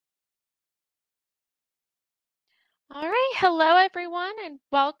All right. Hello, everyone, and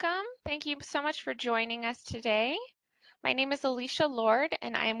welcome. Thank you so much for joining us today. My name is Alicia Lord,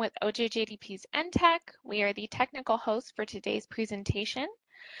 and I am with OJJDP's NTech. We are the technical hosts for today's presentation.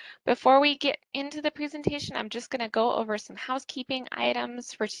 Before we get into the presentation, I'm just going to go over some housekeeping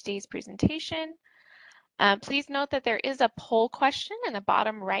items for today's presentation. Please note that there is a poll question in the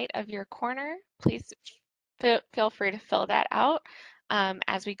bottom right of your corner. Please feel free to fill that out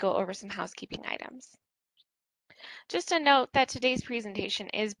as we go over some housekeeping items. Just a note that today's presentation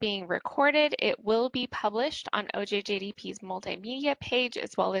is being recorded. It will be published on OJJDP's Multimedia page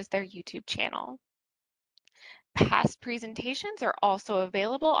as well as their YouTube channel. Past presentations are also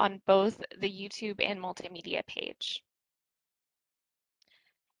available on both the YouTube and Multimedia page.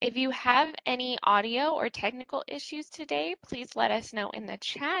 If you have any audio or technical issues today, please let us know in the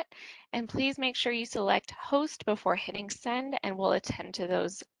chat, and please make sure you select host before hitting send, and we'll attend to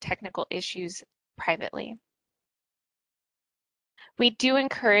those technical issues privately. We do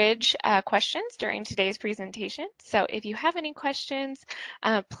encourage questions during today's presentation. So if you have any questions,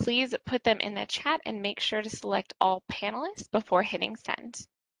 please put them in the chat and make sure to select all panelists before hitting send.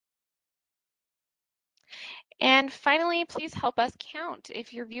 And finally, please help us count.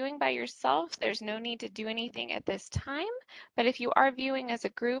 If you're viewing by yourself, there's no need to do anything at this time. But if you are viewing as a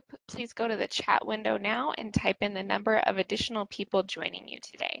group, please go to the chat window now and type in the number of additional people joining you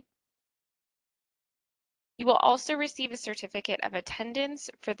today. You will also receive a certificate of attendance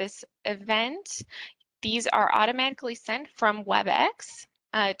for this event. These are automatically sent from WebEx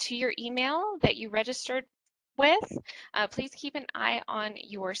to your email that you registered with. Please keep an eye on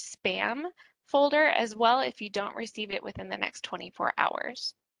your spam folder as well if you don't receive it within the next 24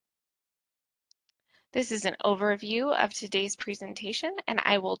 hours. This is an overview of today's presentation, and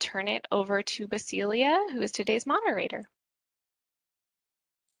I will turn it over to Basilia, who is today's moderator.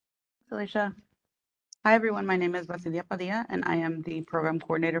 Alicia. Hi, everyone. My name is Basilia Padilla, and I am the program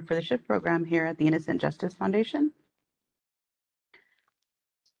coordinator for the SHIFT program here at the Innocent Justice Foundation.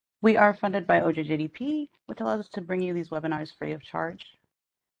 We are funded by OJJDP, which allows us to bring you these webinars free of charge.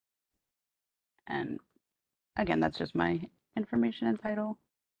 And again, that's just my information and title.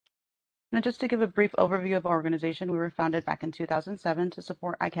 Now, just to give a brief overview of our organization, we were founded back in 2007 to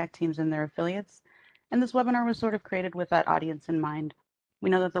support ICAC teams and their affiliates. And this webinar was sort of created with that audience in mind. We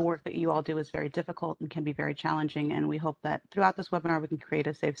know that the work that you all do is very difficult and can be very challenging, and we hope that throughout this webinar we can create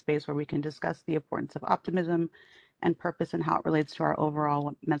a safe space where we can discuss the importance of optimism and purpose and how it relates to our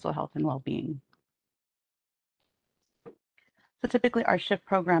overall mental health and well-being. So typically our SHIFT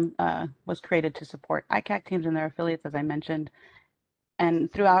program was created to support ICAC teams and their affiliates, as I mentioned,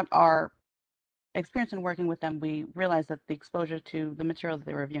 and throughout our experience in working with them, we realized that the exposure to the material that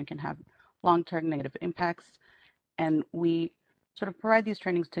they were reviewing can have long-term negative impacts, and we sort of provide these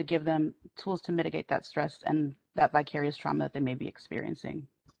trainings to give them tools to mitigate that stress and that vicarious trauma that they may be experiencing.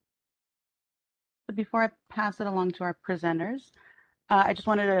 But before I pass it along to our presenters, I just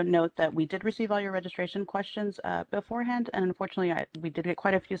wanted to note that we did receive all your registration questions beforehand, and unfortunately we did get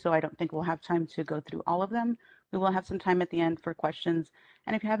quite a few, so I don't think we'll have time to go through all of them. We will have some time at the end for questions,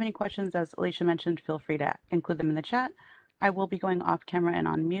 and if you have any questions, as Alicia mentioned, feel free to include them in the chat. I will be going off camera and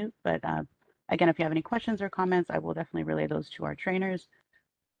on mute, but again, if you have any questions or comments, I will definitely relay those to our trainers.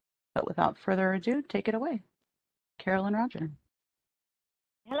 But without further ado, take it away. Carol and Roger.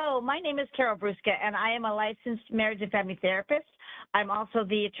 Hello, my name is Carol Brusca, and I am a licensed marriage and family therapist. I'm also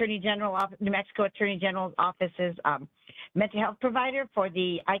the Attorney General of New Mexico Attorney General's Office's mental health provider for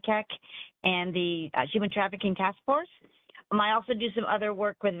the ICAC and the Human Trafficking Task Force. I also do some other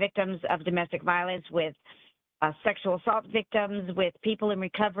work with victims of domestic violence, with sexual assault victims, with people in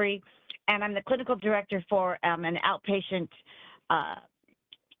recovery, and I'm the clinical director for an outpatient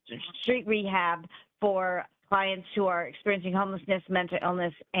street rehab for clients who are experiencing homelessness, mental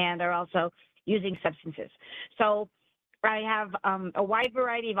illness, and are also using substances. So I have a wide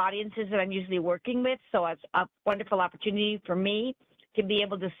variety of audiences that I'm usually working with, so it's a wonderful opportunity for me to be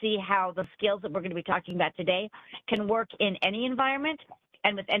able to see how the skills that we're going to be talking about today can work in any environment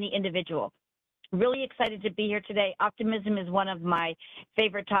and with any individual. Really excited to be here today. Optimism is one of my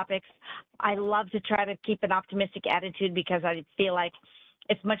favorite topics. I love to try to keep an optimistic attitude because I feel like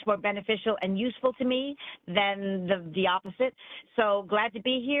it's much more beneficial and useful to me than the opposite. So glad to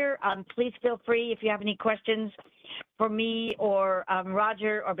be here. Please feel free if you have any questions for me or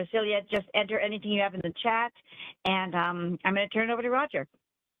Roger or Basilia, just enter anything you have in the chat. And I'm going to turn it over to Roger.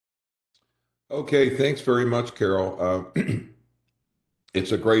 Okay, thanks very much, Carol.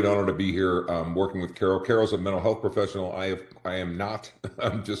 It's a great honor to be here working with Carol. Carol's a mental health professional. I am not.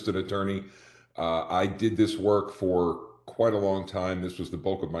 I'm just an attorney. I did this work for quite a long time. This was the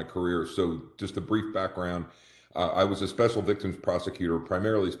bulk of my career. So just a brief background. I was a special victims prosecutor,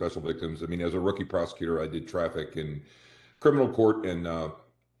 primarily special victims. I mean, as a rookie prosecutor, I did traffic and criminal court and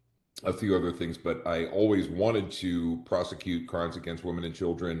a few other things, but I always wanted to prosecute crimes against women and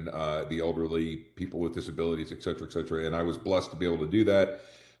children, the elderly, people with disabilities, et cetera, et cetera. And I was blessed to be able to do that.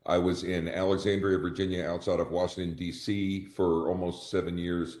 I was in Alexandria, Virginia, outside of Washington, D.C. for almost 7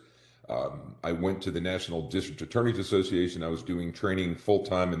 years. I went to the National District Attorneys Association. I was doing training full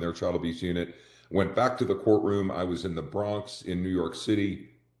time in their child abuse unit. Went back to the courtroom. I was in the Bronx in New York City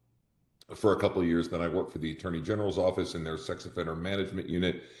for a couple of years. Then I worked for the Attorney General's office in their sex offender management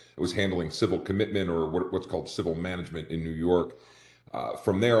unit. I was handling civil commitment, or what's called civil management, in New York.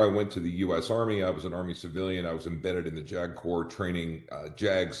 From there, I went to the U.S. Army. I was an Army civilian. I was embedded in the JAG Corps, training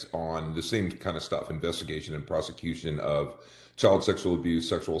JAGs on the same kind of stuff: investigation and prosecution of child sexual abuse,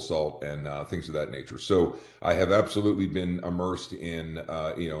 sexual assault, and things of that nature. So I have absolutely been immersed in,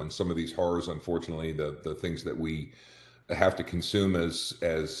 in some of these horrors. Unfortunately, the things that we have to consume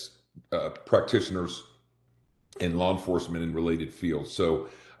as practitioners in law enforcement and related fields. So,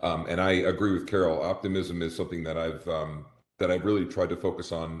 and I agree with Carol. Optimism is something that I've really tried to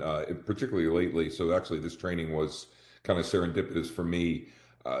focus on, particularly lately. So, actually, this training was kind of serendipitous for me.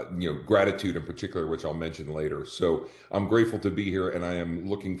 Gratitude in particular, which I'll mention later. So, I'm grateful to be here, and I am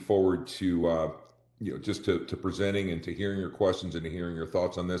looking forward to. Just to presenting and to hearing your questions and to hearing your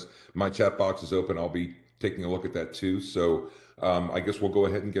thoughts on this. My chat box is open. I'll be taking a look at that too. So I guess we'll go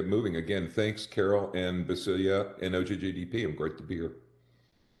ahead and get moving. Again, thanks, Carol and Basilia and OJJDP. I'm great to be here.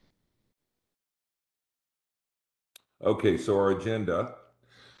 Okay, so our agenda.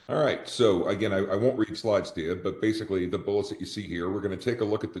 All right, so again, I won't read slides to you, but basically the bullets that you see here, we're going to take a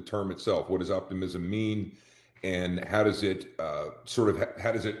look at the term itself. What does optimism mean, and how does it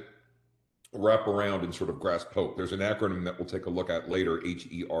how does it wrap around and sort of grasp hope? There's an acronym that we'll take a look at later,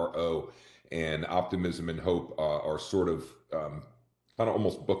 HERO, and optimism and hope are sort of kind of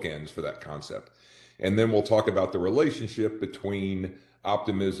almost bookends for that concept. And then we'll talk about the relationship between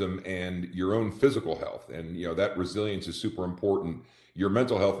optimism and your own physical health. And that resilience is super important. Your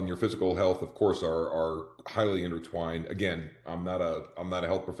mental health and your physical health, of course, are highly intertwined. Again, I'm not a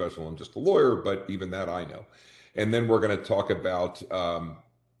health professional, I'm just a lawyer, but even that I know. And then we're going to talk about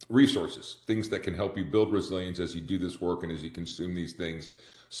resources, things that can help you build resilience as you do this work and as you consume these things.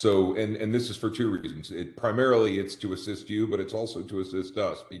 So, and this is for two reasons. Primarily it's to assist you, but it's also to assist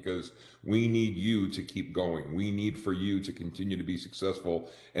us, because we need you to keep going. We need for you to continue to be successful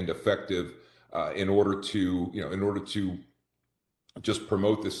and effective in order to just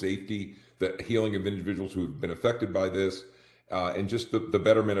promote the safety, the healing of individuals who have been affected by this, and just the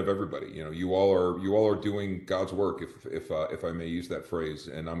betterment of everybody. You all are doing God's work, if I may use that phrase,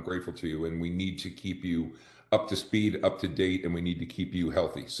 and I'm grateful to you. And we need to keep you up to speed, up to date, and we need to keep you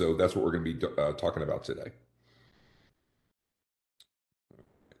healthy. So that's what we're going to be talking about today.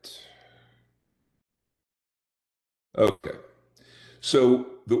 Okay. So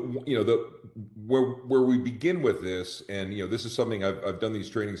where we begin with this, and this is something I've done these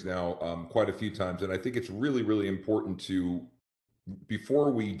trainings now quite a few times, and I think it's really, really important to,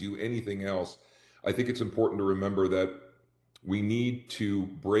 before we do anything else, I think it's important to remember that we need to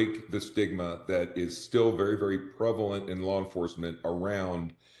break the stigma that is still very, very prevalent in law enforcement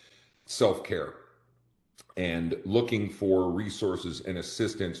around self-care and looking for resources and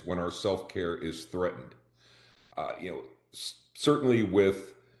assistance when our self-care is threatened. Certainly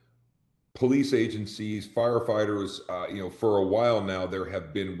with police agencies, firefighters, for a while now, there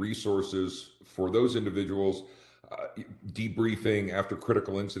have been resources for those individuals, debriefing after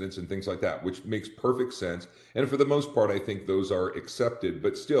critical incidents and things like that, which makes perfect sense. And for the most part, I think those are accepted.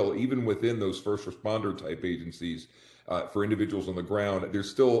 But still, even within those first responder type agencies, for individuals on the ground, there's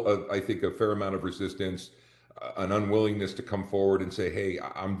still, I think, a fair amount of resistance, an unwillingness to come forward and say, hey,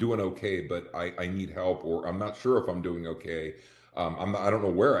 I'm doing okay, but I need help, or I'm not sure if I'm doing okay. I don't know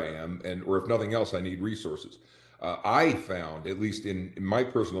where I am, or if nothing else, I need resources. I found, at least in my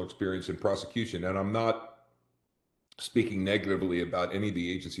personal experience in prosecution, and I'm not speaking negatively about any of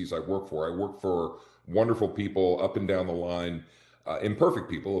the agencies I work for. I work for wonderful people up and down the line, imperfect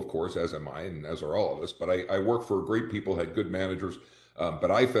people, of course, as am I, and as are all of us. But I work for great people, had good managers. But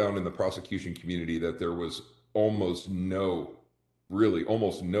I found in the prosecution community that there was almost no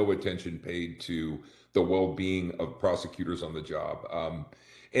attention paid to the well-being of prosecutors on the job.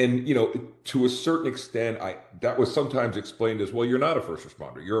 And to a certain extent, that was sometimes explained as, well, you're not a first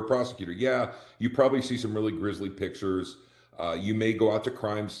responder, you're a prosecutor. Yeah, you probably see some really grisly pictures. You may go out to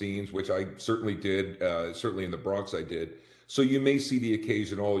crime scenes, which I certainly did. Certainly in the Bronx, I did. So you may see the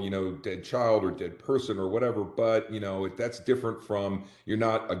occasional, dead child or dead person or whatever, but that's different from you're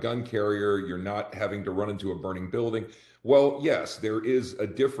not a gun carrier, you're not having to run into a burning building. Well, yes, there is a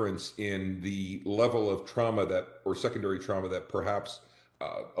difference in the level of trauma that or secondary trauma that perhaps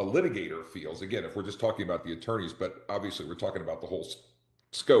a litigator feels. Again, if we're just talking about the attorneys, but obviously we're talking about the whole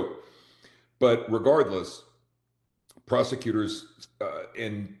scope. But regardless, prosecutors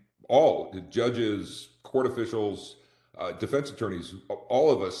and all the judges, court officials, defense attorneys,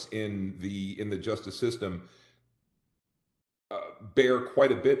 all of us in the justice system bear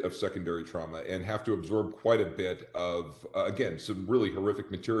quite a bit of secondary trauma and have to absorb quite a bit of again some really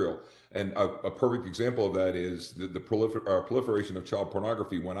horrific material. And a perfect example of that is the proliferation of child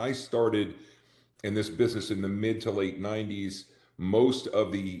pornography. When I started in this business in the mid to late 90s, most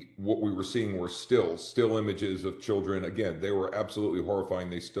of the what we were seeing were still images of children. Again, they were absolutely horrifying.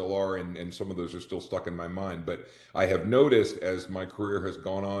 They still are, and some of those are still stuck in my mind. But I have noticed as my career has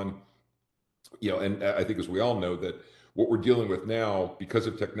gone on, and I think as we all know that what we're dealing with now because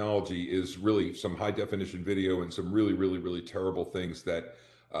of technology is really some high definition video and some really, really, really terrible things that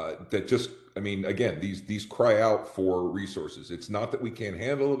just, I mean, again, these cry out for resources. It's not that we can't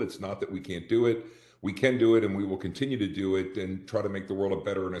handle it. It's not that we can't do it. We can do it, and we will continue to do it and try to make the world a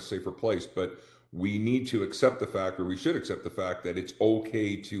better and a safer place. But we need to accept the fact, or we should accept the fact, that it's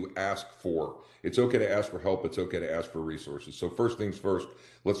okay to ask for. It's okay to ask for help. It's okay to ask for resources. So first things first,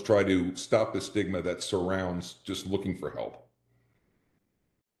 let's try to stop the stigma that surrounds just looking for help.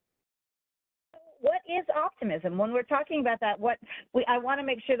 What is optimism? When we're talking about that, I want to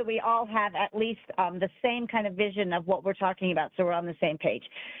make sure that we all have at least the same kind of vision of what we're talking about, so we're on the same page.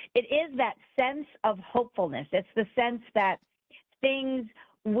 It is that sense of hopefulness. It's the sense that things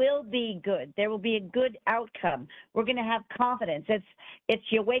will be good. There will be a good outcome. We're going to have confidence. It's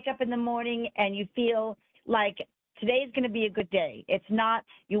you wake up in the morning and you feel like today's going to be a good day. It's not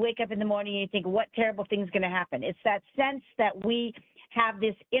you wake up in the morning and you think, what terrible thing's going to happen? It's that sense that we have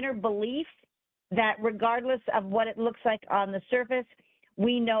this inner belief that regardless of what it looks like on the surface,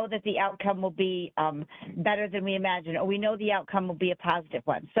 we know that the outcome will be better than we imagine, or we know the outcome will be a positive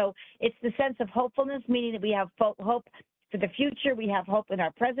one. So it's the sense of hopefulness, meaning that we have hope for the future. We have hope in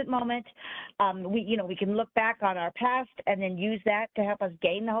our present moment. We can look back on our past and then use that to help us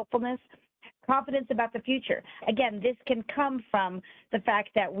gain the hopefulness. Confidence about the future. Again, this can come from the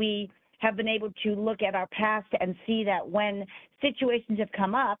fact that we have been able to look at our past and see that when situations have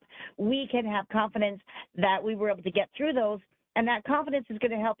come up, we can have confidence that we were able to get through those, and that confidence is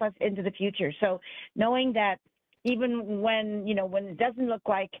going to help us into the future. So knowing that even when it doesn't look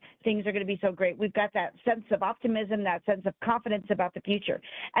like things are going to be so great, we've got that sense of optimism, that sense of confidence about the future.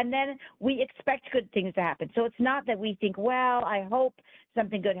 And then we expect good things to happen. So it's not that we think, well, I hope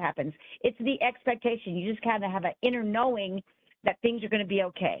something good happens. It's the expectation. You just kind of have an inner knowing that things are going to be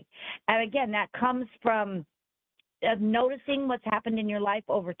okay. And again, that comes from noticing what's happened in your life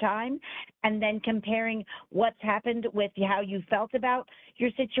over time and then comparing what's happened with how you felt about your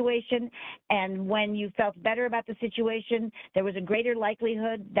situation. And when you felt better about the situation, there was a greater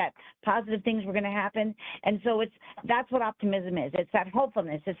likelihood that positive things were going to happen. And so that's what optimism is. It's that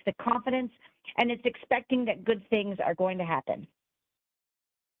hopefulness, it's the confidence, and it's expecting that good things are going to happen.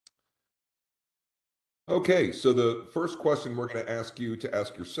 Okay, so the first question we're going to ask you to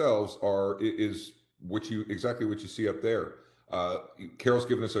ask yourselves is exactly what you see up there. Carol's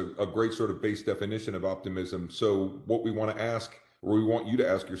given us a great sort of base definition of optimism. So what we want to ask, or we want you to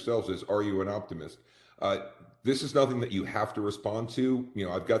ask yourselves is, are you an optimist? This is nothing that you have to respond to.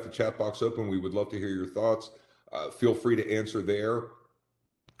 I've got the chat box open. We would love to hear your thoughts. Feel free to answer there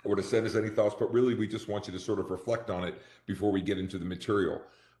or to send us any thoughts, but really we just want you to sort of reflect on it before we get into the material.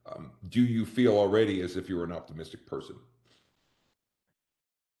 Do you feel already as if you're an optimistic person?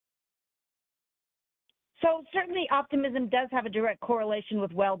 So certainly optimism does have a direct correlation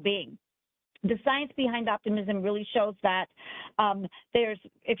with well-being. The science behind optimism really shows that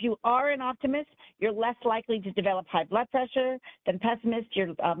if you are an optimist, you're less likely to develop high blood pressure than pessimist.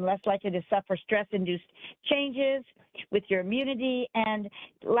 You're less likely to suffer stress-induced changes with your immunity, and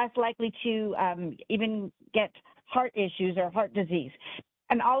less likely to even get heart issues or heart disease.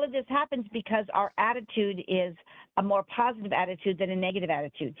 And all of this happens because our attitude is a more positive attitude than a negative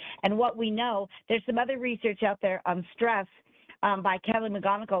attitude. And what we know, there's some other research out there on stress by Kelly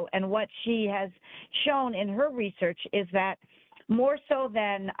McGonigal, and what she has shown in her research is that more so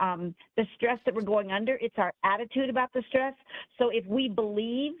than the stress that we're going under, it's our attitude about the stress. So if we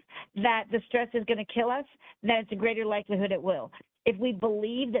believe that the stress is going to kill us, then it's a greater likelihood it will. If we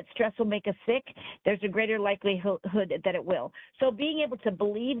believe that stress will make us sick, there's a greater likelihood that it will. So being able to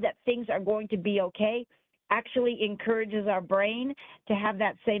believe that things are going to be okay actually encourages our brain to have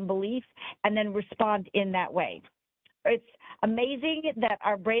that same belief and then respond in that way. It's amazing that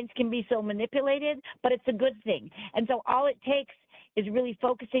our brains can be so manipulated, but it's a good thing. And so all it takes is really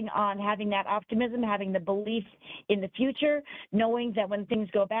focusing on having that optimism, having the belief in the future, knowing that when things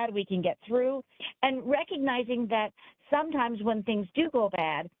go bad, we can get through, and recognizing that sometimes when things do go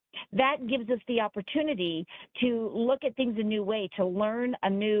bad, that gives us the opportunity to look at things a new way, to learn a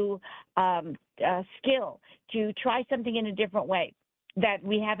new skill, to try something in a different way that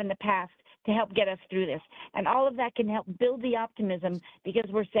we have in the past to help get us through this. And all of that can help build the optimism because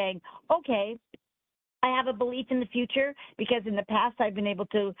we're saying, okay, I have a belief in the future because in the past I've been able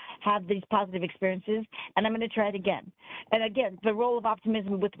to have these positive experiences, and I'm going to try it again. And again, the role of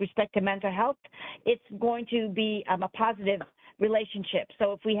optimism with respect to mental health, it's going to be a positive relationship.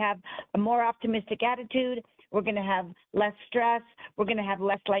 So if we have a more optimistic attitude, we're going to have less stress. We're going to have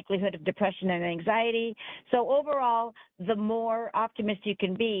less likelihood of depression and anxiety. So overall, the more optimistic you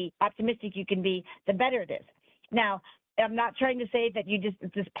can be, the better it is. Now, I'm not trying to say that you just,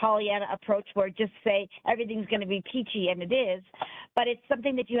 it's this Pollyanna approach where just say everything's going to be peachy, and it is, but it's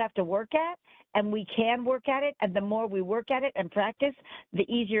something that you have to work at, and we can work at it, and the more we work at it and practice, the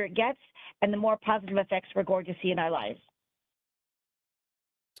easier it gets, and the more positive effects we're going to see in our lives.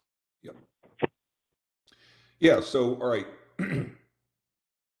 Yep. Yeah, so, all right.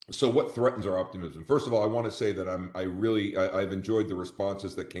 So what threatens our optimism? First of all, I want to say that I've enjoyed the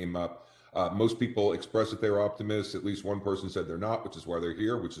responses that came up. Most people express that they're optimists. At least one person said they're not, which is why they're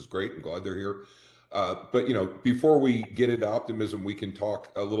here, which is great. I'm glad they're here. But before we get into optimism, we can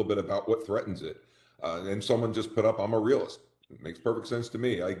talk a little bit about what threatens it. And someone just put up, "I'm a realist." It makes perfect sense to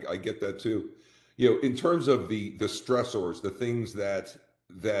me. I get that too. In terms of the stressors, the things that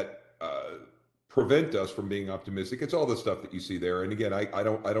prevent us from being optimistic, it's all the stuff that you see there. And again, I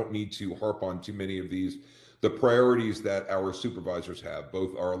don't need to harp on too many of these. The priorities that our supervisors have,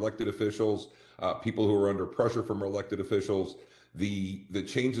 both our elected officials, people who are under pressure from our elected officials, the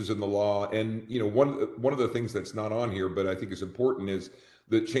changes in the law, and one of the things that's not on here, but I think is important, is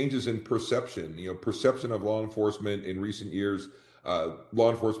the changes in perception. Perception of law enforcement in recent years. Law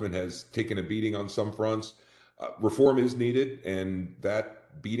enforcement has taken a beating on some fronts. Reform is needed, and that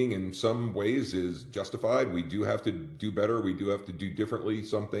beating in some ways is justified. We do have to do better. We do have to do differently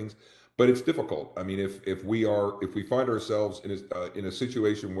some things, but it's difficult. I mean, if we find ourselves in a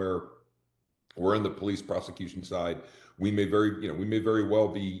situation where we're in the police prosecution side, we may very well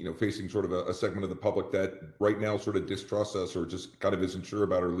be facing sort of a segment of the public that right now sort of distrusts us or just kind of isn't sure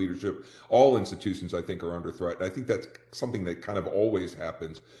about our leadership. All institutions, I think, are under threat. And I think that's something that kind of always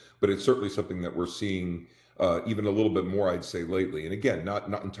happens, but it's certainly something that we're seeing even a little bit more, I'd say, lately. And again,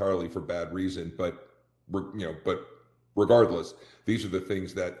 not entirely for bad reason, but regardless, these are the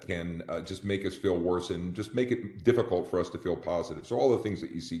things that can just make us feel worse and just make it difficult for us to feel positive. So all the things that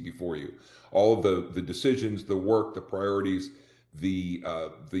you see before you, all of the decisions, the work, the priorities, the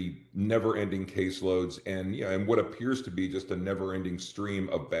never-ending caseloads, and what appears to be just a never-ending stream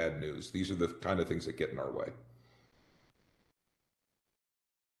of bad news. These are the kind of things that get in our way.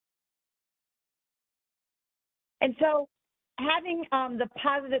 And so having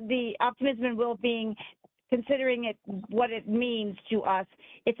the optimism and well-being, considering it, what it means to us,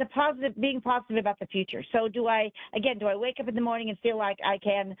 it's being positive about the future. So do I wake up in the morning and feel like I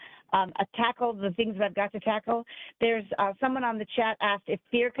can tackle the things that I've got to tackle? There's someone on the chat asked if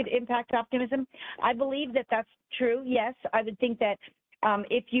fear could impact optimism. I believe that that's true. Yes, I would think that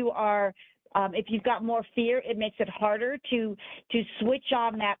if you've got more fear, it makes it harder to switch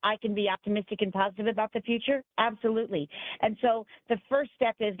on that I can be optimistic and positive about the future. Absolutely. And so the first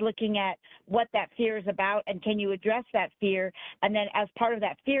step is looking at what that fear is about and can you address that fear? And then as part of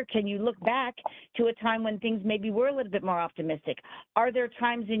that fear, can you look back to a time when things maybe were a little bit more optimistic? Are there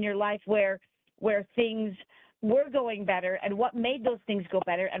times in your life where things were going better, and what made those things go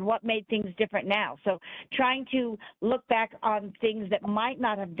better, and what made things different now? So trying to look back on things that might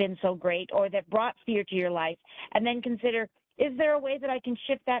not have been so great or that brought fear to your life, and then consider, is there a way that I can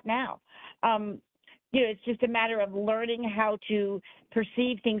shift that now? It's just a matter of learning how to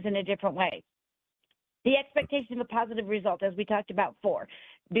perceive things in a different way. The expectation of a positive result, as we talked about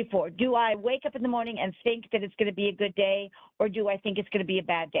before. Do I wake up in the morning and think that it's going to be a good day, or do I think it's going to be a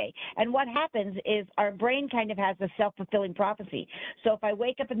bad day? And what happens is our brain kind of has a self-fulfilling prophecy. So if I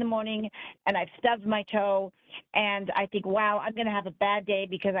wake up in the morning and I've stubbed my toe and I think, wow, I'm going to have a bad day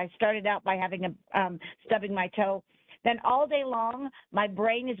because I started out by having stubbing my toe, then all day long, my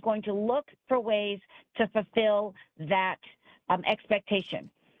brain is going to look for ways to fulfill that expectation.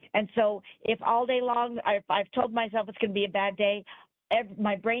 And so if all day long I've told myself it's going to be a bad day,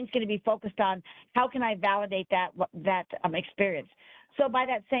 my brain's going to be focused on how can I validate that experience. So by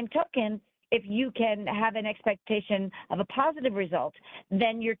that same token, if you can have an expectation of a positive result,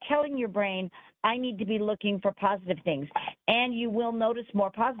 then you're telling your brain, I need to be looking for positive things, and you will notice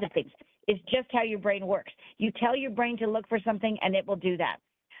more positive things. It's just how your brain works. You tell your brain to look for something, and it will do that.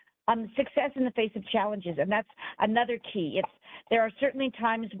 Success in the face of challenges, and that's another key. There are certainly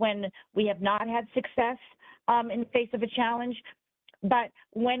times when we have not had success in the face of a challenge, but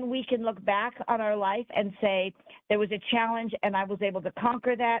when we can look back on our life and say, there was a challenge and I was able to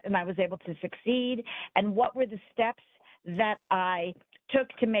conquer that and I was able to succeed, and what were the steps that I took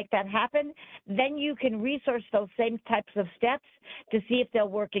to make that happen, then you can resource those same types of steps to see if they'll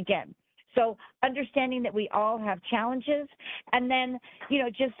work again. So understanding that we all have challenges, and then,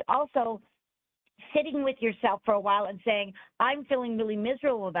 just also sitting with yourself for a while and saying, I'm feeling really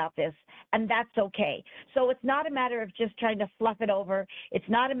miserable about this, and that's okay. So it's not a matter of just trying to fluff it over. It's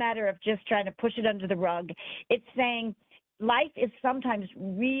not a matter of just trying to push it under the rug. It's saying life is sometimes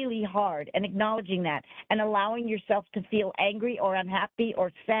really hard, and acknowledging that and allowing yourself to feel angry or unhappy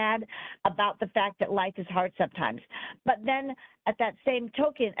or sad about the fact that life is hard sometimes. But then at that same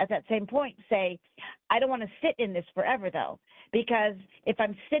token, at that same point, say, I don't want to sit in this forever though, because if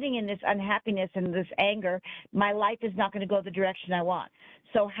I'm sitting in this unhappiness and this anger, my life is not going to go the direction I want.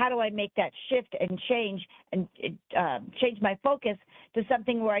 So how do I make that shift and change my focus to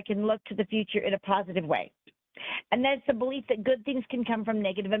something where I can look to the future in a positive way? And that's the belief that good things can come from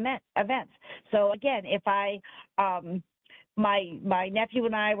negative events. So again, if my nephew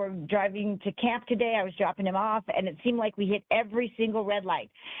and I were driving to camp today, I was dropping him off, and it seemed like we hit every single red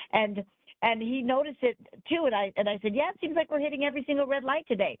light. And he noticed it too, and I said, yeah, it seems like we're hitting every single red light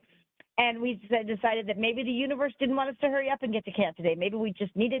today. And we decided that maybe the universe didn't want us to hurry up and get to camp today. Maybe we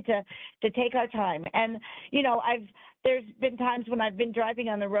just needed to take our time. And there's been times when I've been driving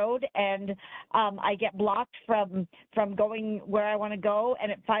on the road and I get blocked from going where I want to go,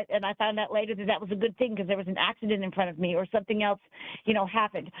 and I found out later that was a good thing because there was an accident in front of me or something else,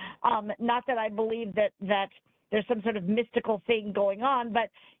 happened. Not that I believe that there's some sort of mystical thing going on, but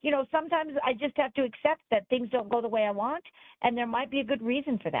sometimes I just have to accept that things don't go the way I want, and there might be a good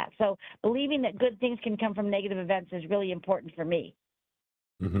reason for that. So believing that good things can come from negative events is really important for me.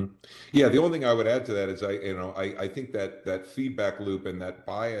 Mm-hmm. Yeah, the only thing I would add to that is I think that feedback loop and that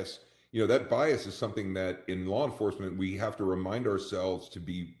bias, that bias is something that in law enforcement we have to remind ourselves to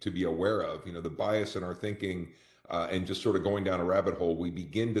be aware of. The bias in our thinking, and just sort of going down a rabbit hole. We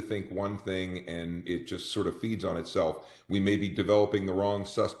begin to think one thing and it just sort of feeds on itself. We may be developing the wrong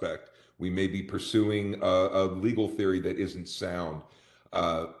suspect. We may be pursuing a legal theory that isn't sound.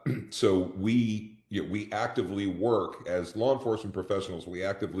 So we actively work as law enforcement professionals. We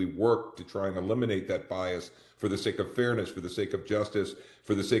actively work to try and eliminate that bias for the sake of fairness, for the sake of justice,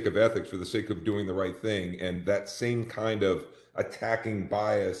 for the sake of ethics, for the sake of doing the right thing. And that same kind of attacking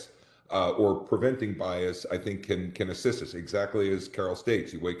bias or preventing bias, I think, can assist us. Exactly as Carol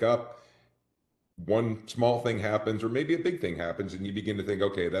states, you wake up, one small thing happens, or maybe a big thing happens, and you begin to think,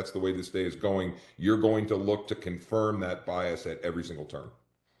 okay, that's the way this day is going. You're going to look to confirm that bias at every single turn.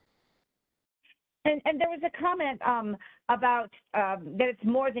 And there was a comment about that it's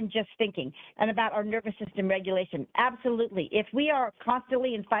more than just thinking, and about our nervous system regulation. Absolutely. If we are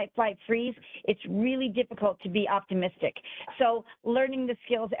constantly in fight, flight, freeze, it's really difficult to be optimistic. So learning the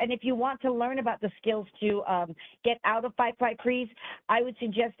skills, and if you want to learn about the skills to get out of fight, flight, freeze, I would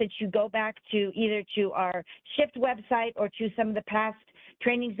suggest that you go back to either to our SHIFT website or to some of the past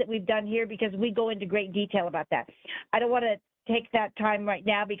trainings that we've done here, because we go into great detail about that. I don't want to take that time right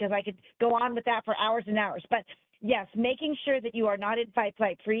now because I could go on with that for hours and hours. But yes, making sure that you are not in fight,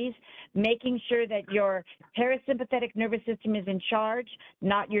 flight, freeze, making sure that your parasympathetic nervous system is in charge,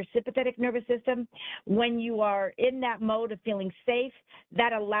 not your sympathetic nervous system. When you are in that mode of feeling safe,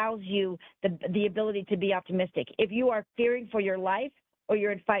 that allows you the ability to be optimistic. If you are fearing for your life or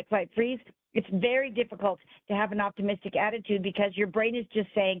you're in fight, flight, freeze, it's very difficult to have an optimistic attitude because your brain is just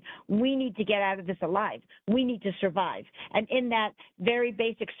saying, we need to get out of this alive. We need to survive. And in that very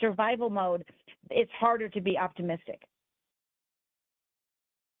basic survival mode, it's harder to be optimistic.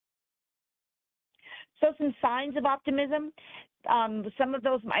 So some signs of optimism. Some of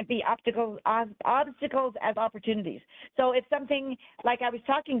those might be obstacles as opportunities. So if something like I was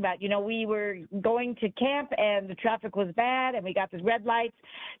talking about, we were going to camp and the traffic was bad and we got the red lights.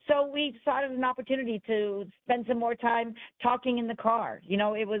 So we saw it as an opportunity to spend some more time talking in the car.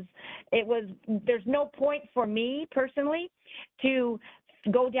 There's no point for me personally to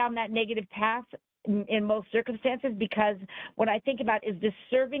go down that negative path in most circumstances, because what I think about, is this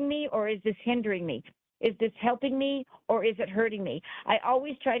serving me or is this hindering me? is this helping me or is it hurting me? I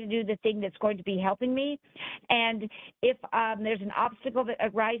always try to do the thing that's going to be helping me. And if there's an obstacle that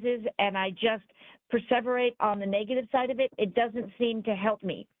arises and I just perseverate on the negative side of it, it doesn't seem to help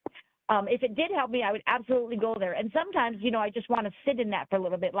me. If it did help me, I would absolutely go there. And sometimes, you know, I just want to sit in that for a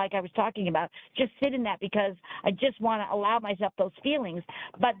little bit, like I was talking about, just sit in that because I just want to allow myself those feelings.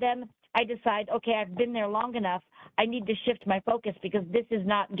 But then I decide, okay, I've been there long enough. I need to shift my focus because this is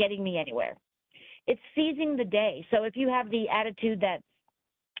not getting me anywhere. It's seizing the day. So if you have the attitude that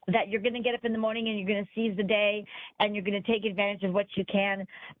you're going to get up in the morning and you're going to seize the day and you're going to take advantage of what you can,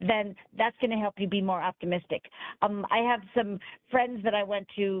 then that's going to help you be more optimistic. I have some friends that I went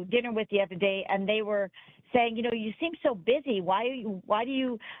to dinner with the other day, and they were saying, you know, you seem so busy. What do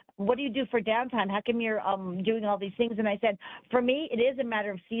you do for downtime? How come you're doing all these things? And I said, for me, it is a matter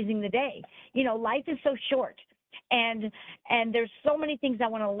of seizing the day. You know, life is so short. And there's so many things I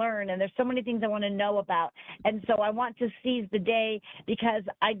want to learn, and there's so many things I want to know about. And so I want to seize the day because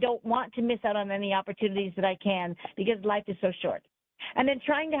I don't want to miss out on any opportunities that I can because life is so short. And then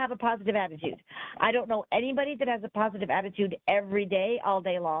trying to have a positive attitude. I don't know anybody that has a positive attitude every day, all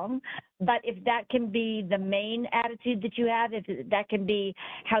day long, but if that can be the main attitude that you have, if that can be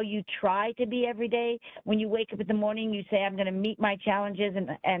how you try to be every day, when you wake up in the morning, you say, I'm going to meet my challenges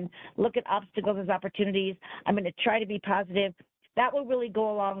and look at obstacles as opportunities. I'm going to try to be positive. That will really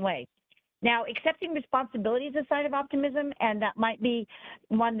go a long way. Now, accepting responsibility is a sign of optimism, and that might be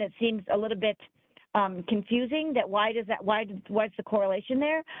one that seems a little bit confusing. That what's the correlation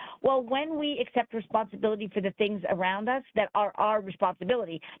there? Well, when we accept responsibility for the things around us that are our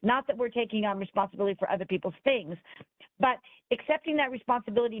responsibility, not that we're taking on responsibility for other people's things, but accepting that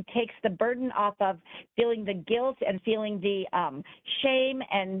responsibility takes the burden off of feeling the guilt and feeling the shame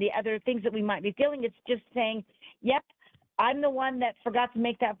and the other things that we might be feeling. It's just saying, yep, I'm the one that forgot to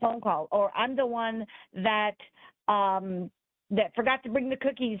make that phone call, or I'm the one that forgot to bring the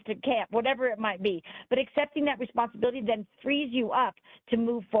cookies to camp, whatever it might be. But accepting that responsibility then frees you up to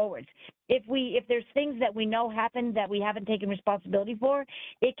move forward. If there's things that we know happened that we haven't taken responsibility for,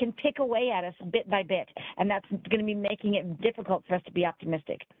 it can pick away at us bit by bit, and that's going to be making it difficult for us to be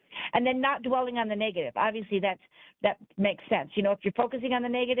optimistic. And then not dwelling on the negative. Obviously, that makes sense. You know, if you're focusing on the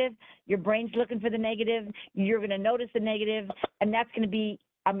negative, your brain's looking for the negative, you're going to notice the negative, and that's going to be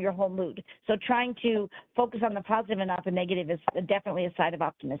your whole mood. So trying to focus on the positive and not the negative is definitely a side of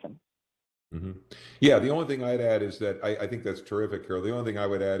optimism. Mm-hmm. Yeah, the only thing I'd add is that I think that's terrific, Carol. The only thing I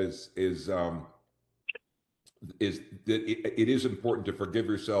would add is that it is important to forgive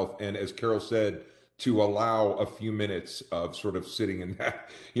yourself, and as Carol said, to allow a few minutes of sort of sitting in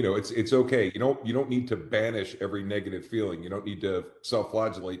that. You know, it's okay. You don't need to banish every negative feeling. You don't need to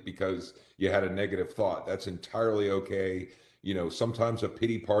self-flagellate because you had a negative thought. That's entirely okay. You know, sometimes a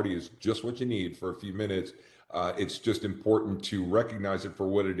pity party is just what you need for a few minutes. It's just important to recognize it for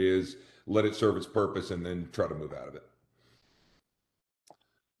what it is, let it serve its purpose, and then try to move out of it.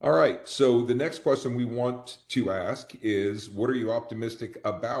 All right. So the next question we want to ask is, what are you optimistic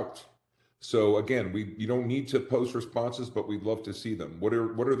about? So again, you don't need to post responses, but we'd love to see them. What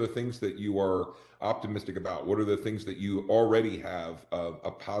are the things that you are optimistic about? What are the things that you already have a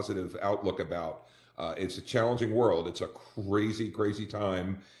positive outlook about? It's a challenging world. It's a crazy, crazy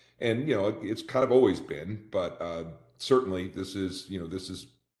time, and you know it's kind of always been. But certainly, this is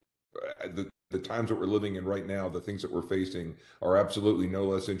the times that we're living in right now. The things that we're facing are absolutely no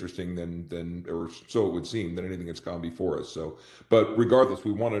less interesting than or so it would seem, than anything that's gone before us. So, but regardless,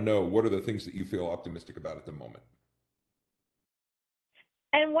 we want to know, what are the things that you feel optimistic about at the moment?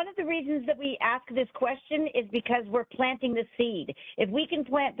 And one of the reasons that we ask this question is because we're planting the seed. If we can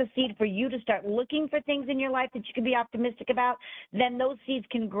plant the seed for you to start looking for things in your life that you can be optimistic about, then those seeds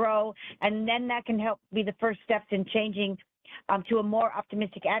can grow, and then that can help be the first steps in changing to a more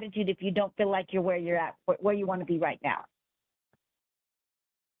optimistic attitude if you don't feel like you're where you're at, where you want to be right now.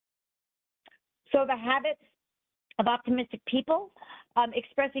 So the habits of optimistic people,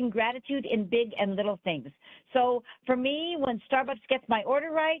 expressing gratitude in big and little things. So for me, when Starbucks gets my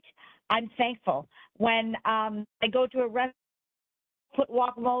order right, I'm thankful. When I go to a restaurant, put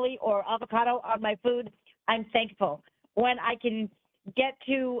guacamole or avocado on my food, I'm thankful. When I can get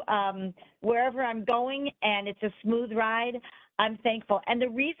to wherever I'm going and it's a smooth ride, I'm thankful. And the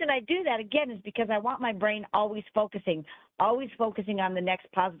reason I do that, again, is because I want my brain always focusing on the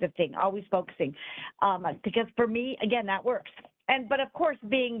next positive thing, always focusing. Because for me, again, that works. But of course,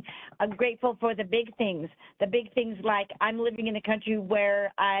 being grateful for the big things like I'm living in a country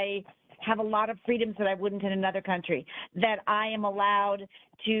where I have a lot of freedoms that I wouldn't in another country, that I am allowed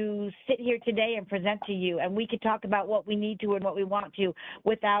to sit here today and present to you, and we could talk about what we need to and what we want to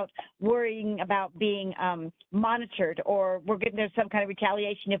without worrying about being monitored, or there's some kind of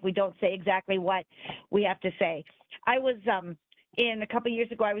retaliation if we don't say exactly what we have to say. I was a couple of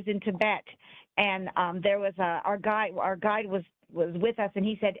years ago, I was in Tibet, and there was our guide was with us, and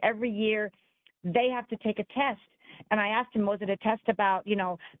he said every year they have to take a test. And I asked him, was it a test about, you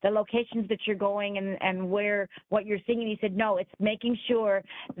know, the locations that you're going and what you're seeing? And he said, no, it's making sure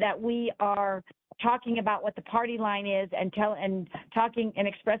that we are talking about what the party line is and talking and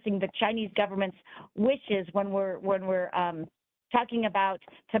expressing the Chinese government's wishes when we're talking about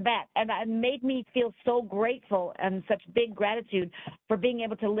Tibet. And it made me feel so grateful and such big gratitude for being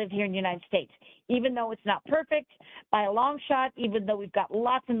able to live here in the United States. Even though it's not perfect by a long shot, even though we've got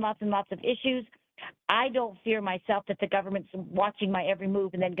lots and lots and lots of issues, I don't fear myself that the government's watching my every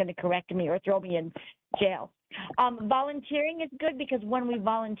move and then going to correct me or throw me in jail. Volunteering is good because when we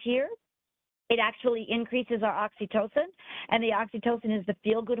volunteer, it actually increases our oxytocin, and the oxytocin is the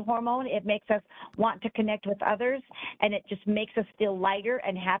feel-good hormone. It makes us want to connect with others, and it just makes us feel lighter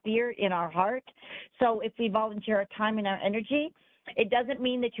and happier in our heart. So if we volunteer our time and our energy, it doesn't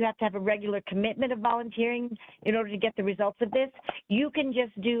mean that you have to have a regular commitment of volunteering in order to get the results of this. You can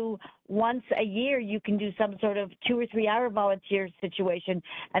just do once a year, you can do some sort of 2 or 3 hour volunteer situation,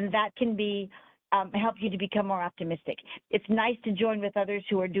 and that can be help you to become more optimistic. It's nice to join with others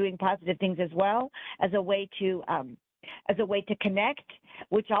who are doing positive things as well as a way to connect,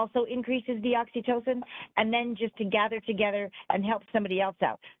 which also increases the oxytocin, and then just to gather together and help somebody else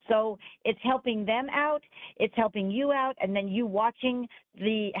out. So it's helping them out, it's helping you out, and then you watching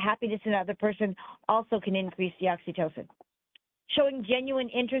the happiness in another person also can increase the oxytocin. Showing genuine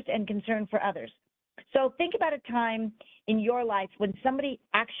interest and concern for others. So think about a time in your life when somebody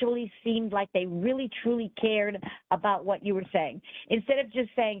actually seemed like they really, truly cared about what you were saying. Instead of just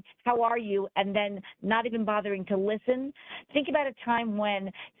saying, how are you, and then not even bothering to listen, think about a time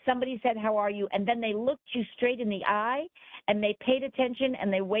when somebody said, how are you, and then they looked you straight in the eye, and they paid attention,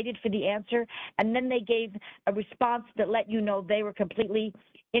 and they waited for the answer, and then they gave a response that let you know they were completely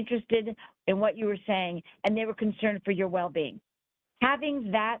interested in what you were saying, and they were concerned for your well-being.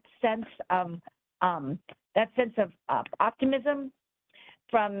 Having that sense of optimism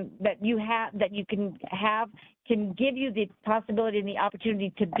that you can give you the possibility and the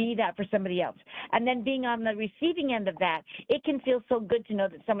opportunity to be that for somebody else. And then being on the receiving end of that, it can feel so good to know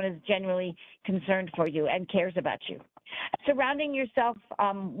that someone is genuinely concerned for you and cares about you. Surrounding yourself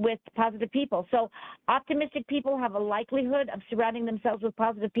with positive people. So optimistic people have a likelihood of surrounding themselves with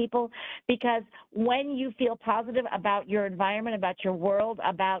positive people, because when you feel positive about your environment, about your world,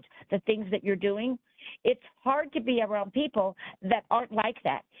 about the things that you're doing, it's hard to be around people that aren't like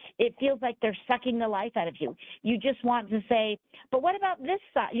that. It feels like they're sucking the life out of you. You just want to say, but what about this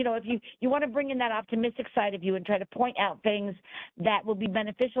side? You know, if you want to bring in that optimistic side of you and try to point out things that will be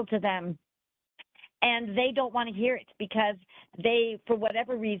beneficial to them, and they don't want to hear it because they, for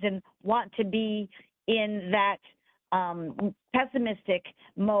whatever reason, want to be in that pessimistic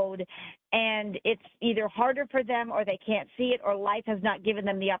mode, and it's either harder for them or they can't see it, or life has not given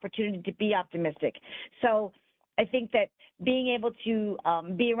them the opportunity to be optimistic. So I think that being able to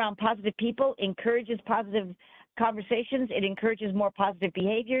be around positive people encourages positive conversations, it encourages more positive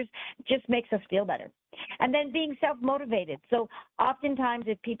behaviors, just makes us feel better. And then being self-motivated. So oftentimes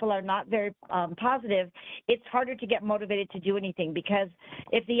if people are not very positive, it's harder to get motivated to do anything, because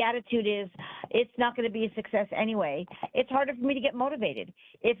if the attitude is, it's not going to be a success anyway, it's harder for me to get motivated.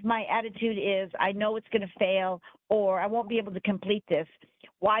 If my attitude is, I know it's going to fail, or I won't be able to complete this,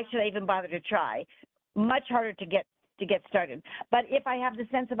 why should I even bother to try? Much harder to get started. But if I have the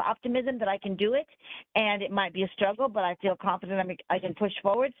sense of optimism that I can do it, and it might be a struggle, but I feel confident I can push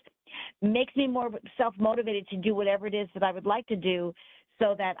forwards, makes me more self-motivated to do whatever it is that I would like to do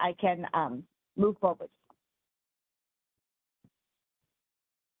so that I can move forward.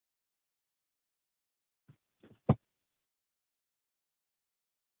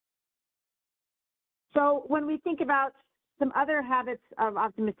 So when we think about some other habits of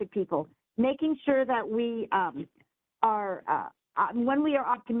optimistic people, making sure that we when we are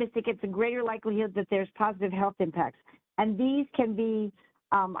optimistic, it's a greater likelihood that there's positive health impacts. And these can be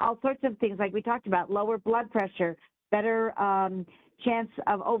all sorts of things, like we talked about: lower blood pressure, better chance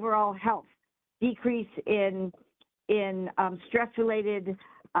of overall health, decrease in stress-related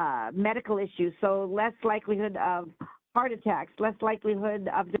medical issues, so less likelihood of heart attacks, less likelihood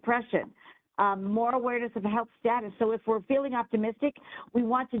of depression, more awareness of health status. So if we're feeling optimistic, we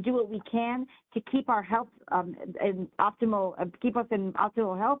want to do what we can to keep our health keep us in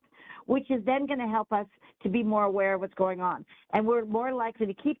optimal health, which is then going to help us to be more aware of what's going on. And we're more likely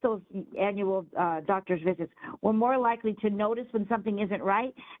to keep those annual doctor's visits. We're more likely to notice when something isn't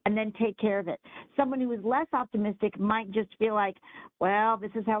right and then take care of it. Someone who is less optimistic might just feel like, well,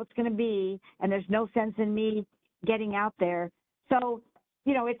 this is how it's going to be, and there's no sense in me getting out there. So,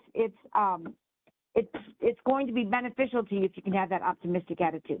 you know, it's going to be beneficial to you if you can have that optimistic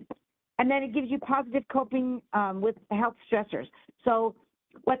attitude. And then it gives you positive coping with health stressors. So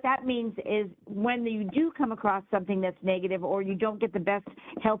what that means is when you do come across something that's negative or you don't get the best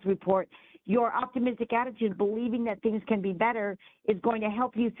health report, your optimistic attitude, believing that things can be better, is going to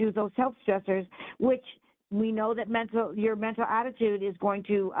help you through those health stressors, which we know that your mental attitude is going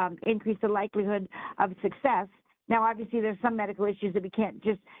to increase the likelihood of success. Now, obviously, there's some medical issues that we can't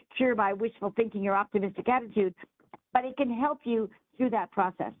just cure by wishful thinking or optimistic attitude, but it can help you through that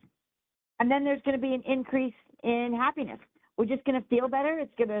process. And then there's going to be an increase in happiness. We're just going to feel better.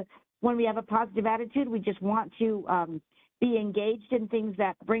 It's going to, when we have a positive attitude, we just want to be engaged in things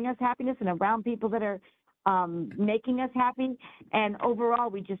that bring us happiness and around people that are making us happy. And overall,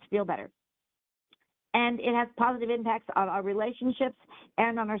 we just feel better. And it has positive impacts on our relationships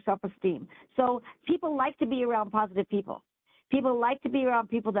and on our self-esteem. So people like to be around positive people. People like to be around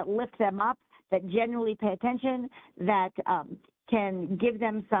people that lift them up, that genuinely pay attention, that can give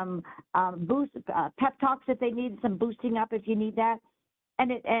them some pep talks if they need, some boosting up if you need that.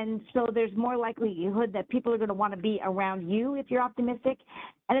 And so there's more likelihood that people are going to want to be around you if you're optimistic,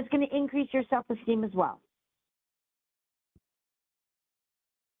 and it's going to increase your self-esteem as well.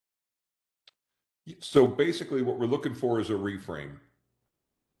 So basically what we're looking for is a reframe.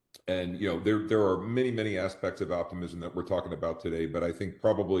 And, you know, there are many aspects of optimism that we're talking about today, but I think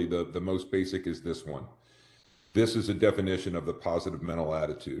probably the most basic is this one. This is a definition of the positive mental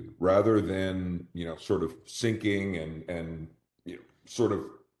attitude, rather than, you know, sort of sinking and you know, sort of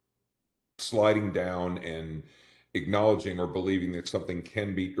sliding down and acknowledging or believing that something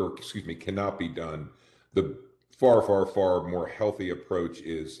cannot be done. The far more healthy approach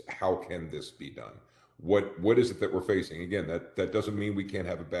is, how can this be done? What is it that we're facing? Again, that doesn't mean we can't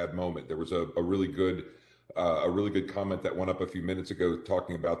have a bad moment. There was a really good comment that went up a few minutes ago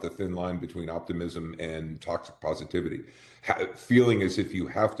talking about the thin line between optimism and toxic positivity. Feeling as if you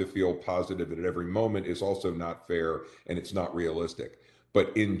have to feel positive at every moment is also not fair, and it's not realistic.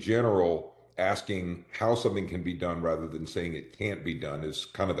 But in general, asking how something can be done rather than saying it can't be done is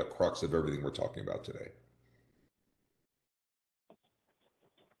kind of the crux of everything we're talking about today.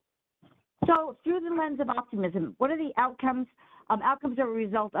 So through the lens of optimism, what are the outcomes? Outcomes are a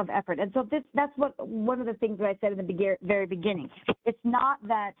result of effort. And so that's one of the things that I said in the very beginning. It's not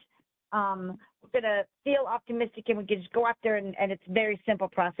that we're going to feel optimistic and we can just go out there and it's a very simple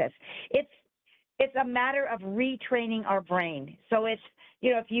process. It's a matter of retraining our brain. So it's,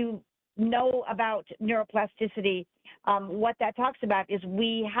 you know, if you know about neuroplasticity, what that talks about is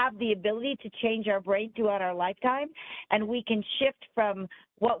we have the ability to change our brain throughout our lifetime, and we can shift from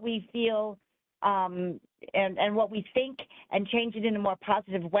what we feel and what we think and change it in a more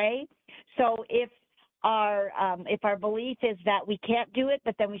positive way. So if our belief is that we can't do it,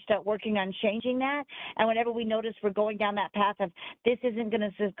 but then we start working on changing that, and whenever we notice we're going down that path of this isn't going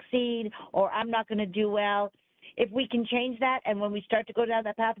to succeed or I'm not going to do well, if we can change that, and when we start to go down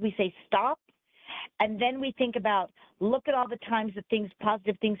that path, we say stop, and then we think about, look at all the times that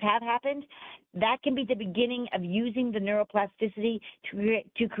positive things have happened, that can be the beginning of using the neuroplasticity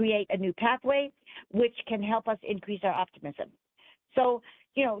to create a new pathway, which can help us increase our optimism. So,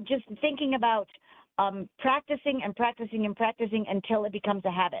 you know, just thinking about practicing until it becomes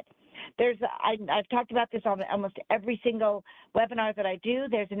a habit. I've talked about this on almost every single webinar that I do.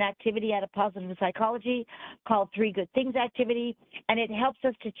 There's an activity out of positive psychology called 3 Good Things activity, and it helps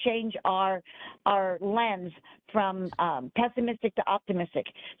us to change our lens from pessimistic to optimistic.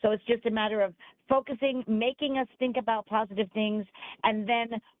 So it's just a matter of focusing, making us think about positive things, and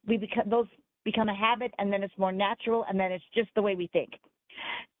then those become a habit, and then it's more natural, and then it's just the way we think.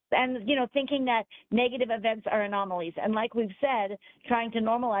 And, you know, thinking that negative events are anomalies. And like we've said, trying to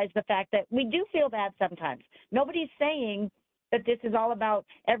normalize the fact that we do feel bad sometimes. Nobody's saying that this is all about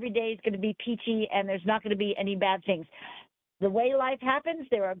every day is going to be peachy and there's not going to be any bad things. The way life happens,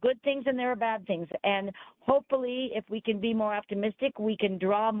 there are good things and there are bad things. And hopefully, if we can be more optimistic, we can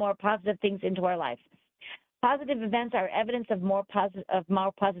draw more positive things into our life. Positive events are evidence of more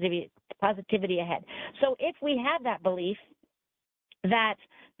positivity ahead. So if we have that belief, that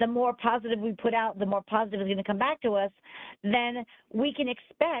the more positive we put out, the more positive is going to come back to us, then we can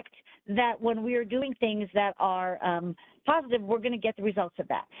expect that when we are doing things that are positive, we're going to get the results of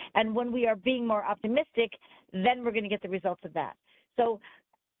that. And when we are being more optimistic, then we're going to get the results of that. So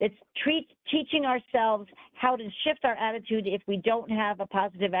it's teaching ourselves how to shift our attitude if we don't have a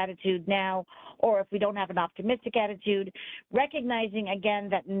positive attitude now, or if we don't have an optimistic attitude, recognizing again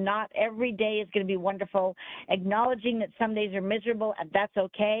that not every day is going to be wonderful, acknowledging that some days are miserable, and that's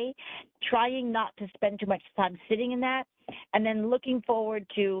okay, trying not to spend too much time sitting in that, and then looking forward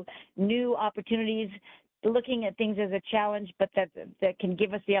to new opportunities, looking at things as a challenge, but that can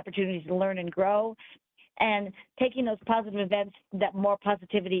give us the opportunities to learn and grow, and taking those positive events that more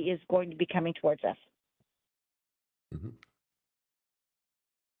positivity is going to be coming towards us. Mm-hmm.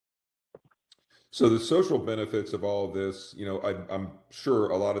 So the social benefits of all of this, you know, I'm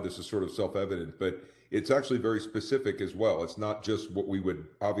sure a lot of this is sort of self-evident, but it's actually very specific as well. It's not just what we would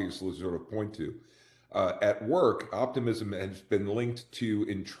obviously sort of point to. At work, optimism has been linked to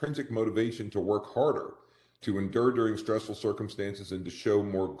intrinsic motivation to work harder, to endure during stressful circumstances, and to show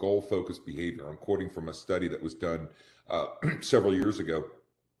more goal-focused behavior. I'm quoting from a study that was done several years ago.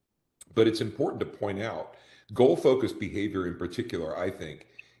 But it's important to point out goal-focused behavior in particular, I think.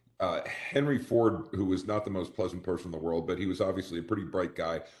 Henry Ford, who was not the most pleasant person in the world, but he was obviously a pretty bright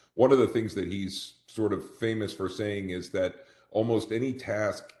guy. One of the things that he's sort of famous for saying is that almost any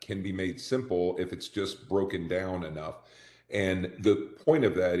task can be made simple if it's just broken down enough. And the point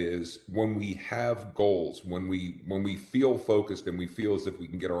of that is when we have goals, when we feel focused and we feel as if we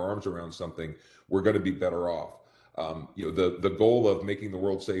can get our arms around something, we're going to be better off. You know, the goal of making the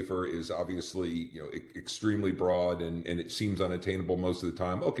world safer is obviously, you know, extremely broad, and it seems unattainable most of the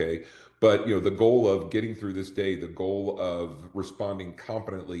time. Okay, but you know, the goal of getting through this day, the goal of responding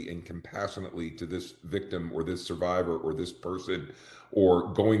competently and compassionately to this victim or this survivor or this person,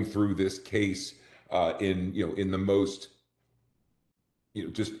 or going through this case in, you know, in the most, you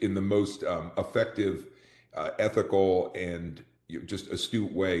know, just in the most effective, ethical, and, you know, just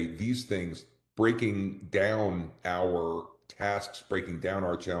astute way. These things, breaking down our tasks, breaking down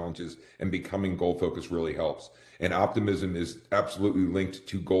our challenges, and becoming goal focused really helps. And optimism is absolutely linked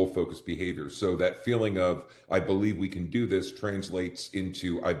to goal focused behavior. So that feeling of I believe we can do this translates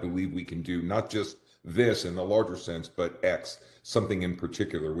into I believe we can do not just this in the larger sense, but X, something in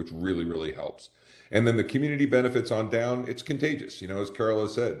particular, which really, really helps. And then the community benefits on down, it's contagious. You know, as Carol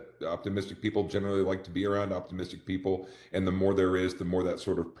has said, optimistic people generally like to be around optimistic people. And the more there is, the more that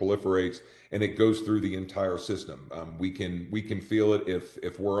sort of proliferates, and it goes through the entire system. We can feel it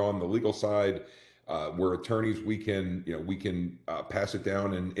if we're on the legal side, we're attorneys, we can pass it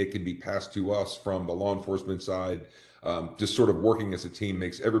down, and it can be passed to us from the law enforcement side. Just sort of working as a team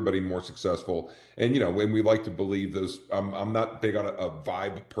makes everybody more successful. And, you know, when we like to believe those, I'm not big on a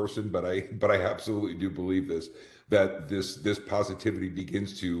vibe person, but I absolutely do believe that this positivity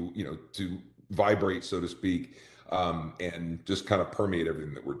begins to, you know, to vibrate, so to speak, and just kind of permeate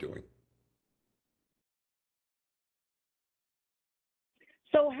everything that we're doing.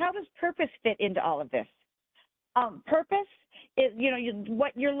 So how does purpose fit into all of this? Purpose is, you know,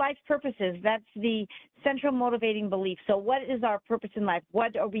 what your life's purpose is. That's the central motivating belief. So what is our purpose in life?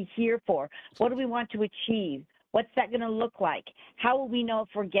 What are we here for? What do we want to achieve? What's that going to look like? How will we know if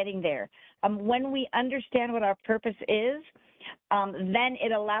we're getting there? When we understand what our purpose is, then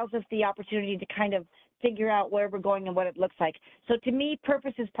it allows us the opportunity to kind of figure out where we're going and what it looks like. So to me,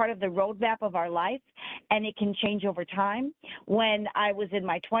 purpose is part of the roadmap of our life, and it can change over time. When I was in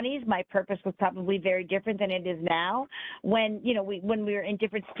my 20s, my purpose was probably very different than it is now. When, you know, when we're in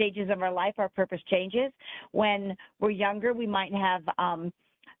different stages of our life, our purpose changes. When we're younger, we might have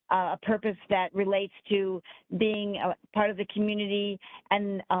a purpose that relates to being a part of the community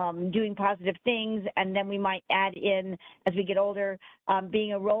and doing positive things. And then we might add in, as we get older,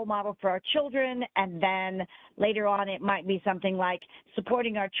 being a role model for our children. And then later on, it might be something like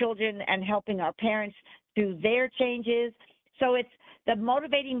supporting our children and helping our parents through their changes. So it's the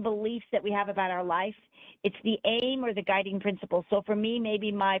motivating beliefs that we have about our life. It's the aim or the guiding principle. So for me,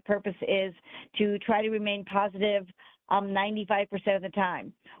 maybe my purpose is to try to remain positive 95% of the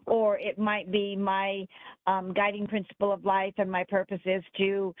time, or it might be my guiding principle of life, and my purpose is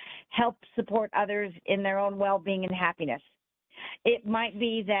to help support others in their own well-being and happiness. It might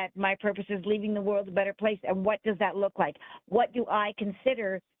be that my purpose is leaving the world a better place, and what does that look like? What do I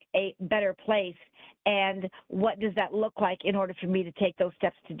consider a better place, and what does that look like in order for me to take those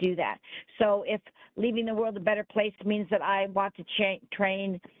steps to do that? So if leaving the world a better place means that I want to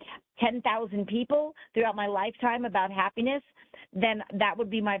train 10,000 people throughout my lifetime about happiness, then that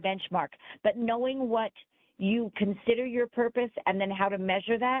would be my benchmark. But knowing what you consider your purpose and then how to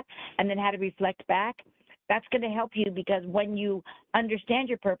measure that and then how to reflect back, that's going to help you, because when you understand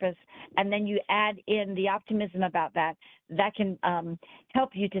your purpose and then you add in the optimism about that, that can help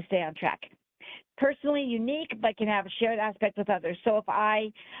you to stay on track. Personally unique, but can have a shared aspect with others. So if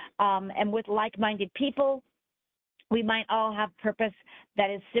I am with like-minded people, we might all have purpose that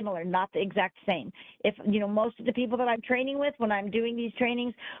is similar, not the exact same. If, most of the people that I'm training with, when I'm doing these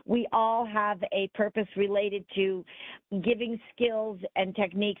trainings, we all have a purpose related to giving skills and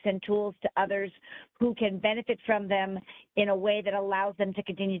techniques and tools to others who can benefit from them in a way that allows them to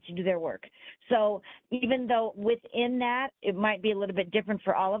continue to do their work. So even though within that, it might be a little bit different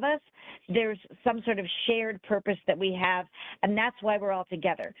for all of us, there's some sort of shared purpose that we have, and that's why we're all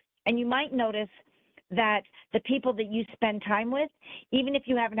together. And you might notice that the people that you spend time with, even if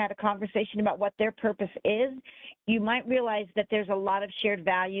you haven't had a conversation about what their purpose is, you might realize that there's a lot of shared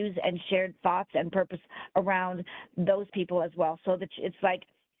values and shared thoughts and purpose around those people as well. So that it's like,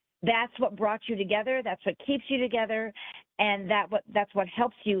 that's what brought you together, that's what keeps you together, and that's what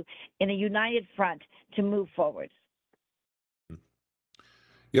helps you in a united front to move forward.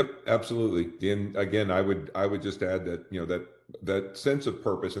 Yep, absolutely. And again, I would just add that, that sense of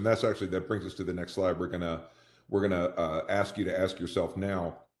purpose, and that brings us to the next slide. We're gonna ask you to ask yourself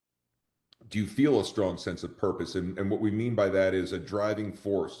now, do you feel a strong sense of purpose? And what we mean by that is a driving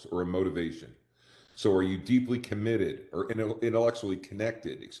force or a motivation. So are you deeply committed or intellectually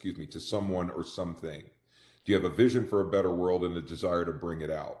connected, to someone or something? Do you have a vision for a better world and a desire to bring it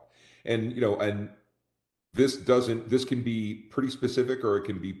out? And, and this can be pretty specific or it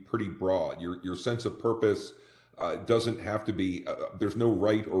can be pretty broad. Your sense of purpose doesn't have to be, there's no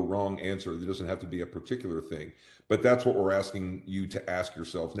right or wrong answer. There doesn't have to be a particular thing, but that's what we're asking you to ask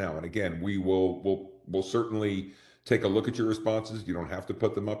yourself now. And again, we'll certainly take a look at your responses. You don't have to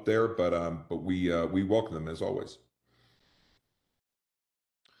put them up there, but we welcome them as always.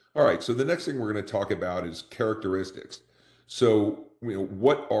 All right, so the next thing we're going to talk about is characteristics. So,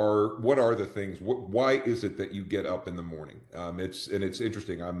 what are the things? Why is it that you get up in the morning? It's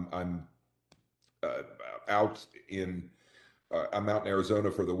interesting. I'm out in I'm out in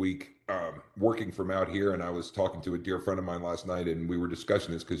Arizona for the week, working from out here, and I was talking to a dear friend of mine last night, and we were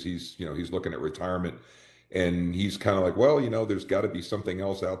discussing this because he's looking at retirement, and he's kind of like, well, there's got to be something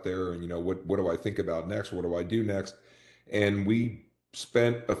else out there, and what do I think about next? What do I do next? And we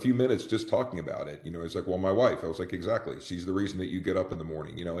spent a few minutes just talking about it. It's like, well, my wife. I was like, exactly. She's the reason that you get up in the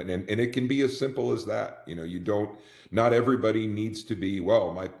morning. And it can be as simple as that. Not everybody needs to be,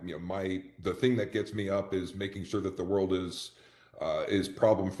 well, the thing that gets me up is making sure that the world is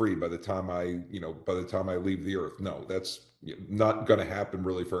problem free by the time I leave the earth. No, that's not going to happen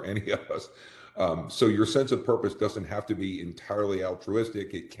really for any of us. So your sense of purpose doesn't have to be entirely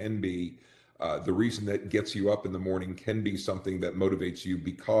altruistic. It can be the reason that gets you up in the morning can be something that motivates you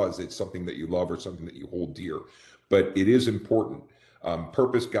because it's something that you love or something that you hold dear. But it is important.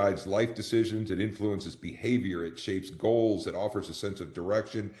 Purpose guides life decisions. It influences behavior. It shapes goals. It offers a sense of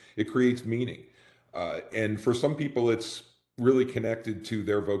direction. It creates meaning. And for some people, it's really connected to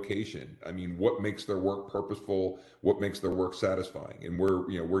their vocation. I mean, what makes their work purposeful? What makes their work satisfying? And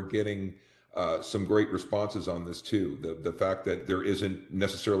we're getting some great responses on this too. The fact that there isn't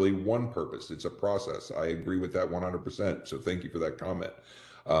necessarily one purpose, it's a process. I agree with that 100%. So thank you for that comment.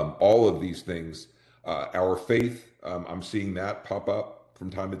 All of these things, our faith, I'm seeing that pop up from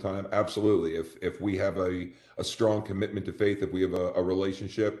time to time. Absolutely. If we have a strong commitment to faith, if we have a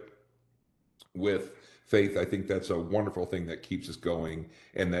relationship with faith, I think that's a wonderful thing that keeps us going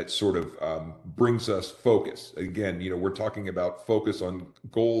and that sort of brings us focus. Again, we're talking about focus on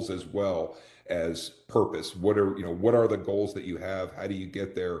goals as well as purpose. What are the goals that you have? How do you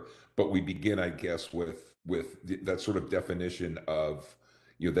get there? But we begin, I guess, with that sort of definition of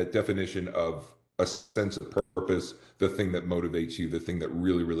a sense of purpose, the thing that motivates you, the thing that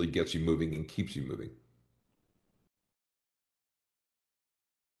really, really gets you moving and keeps you moving.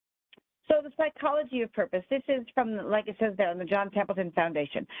 So the psychology of purpose, this is from, like it says there, on the John Templeton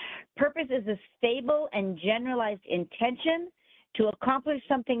Foundation. Purpose is a stable and generalized intention to accomplish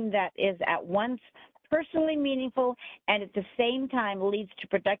something that is at once personally meaningful and at the same time leads to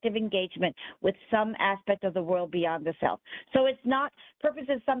productive engagement with some aspect of the world beyond the self. So it's not, purpose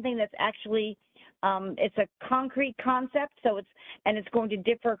is something that's actually, it's a concrete concept, so it's going to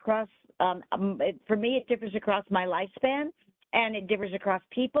differ across, for me it differs across my lifespan and it differs across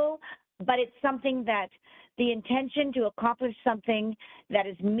people. But it's something that the intention to accomplish something that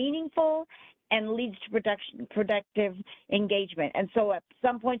is meaningful and leads to productive engagement. And so at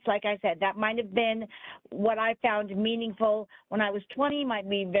some points, like I said, that might have been what I found meaningful when I was 20, might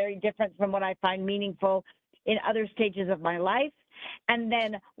be very different from what I find meaningful in other stages of my life. And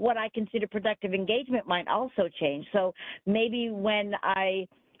then what I consider productive engagement might also change. So maybe when I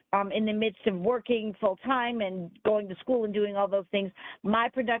in the midst of working full time and going to school and doing all those things, my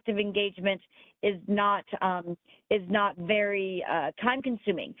productive engagement is not very time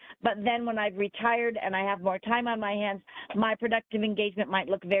consuming. But then when I've retired and I have more time on my hands, my productive engagement might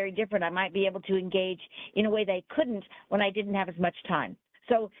look very different. I might be able to engage in a way that I couldn't when I didn't have as much time.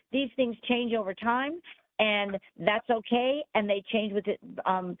 So these things change over time, and that's okay. And they change with it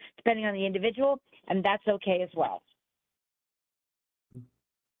depending on the individual, and that's okay as well.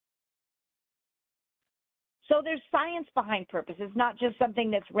 So there's science behind purpose. It's not just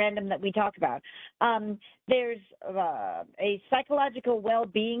something that's random that we talk about. There's a psychological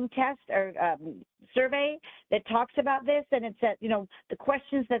well-being test or survey that talks about this, and it's that, the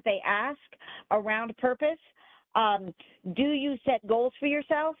questions that they ask around purpose. Do you set goals for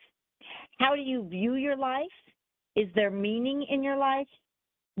yourself? How do you view your life? Is there meaning in your life?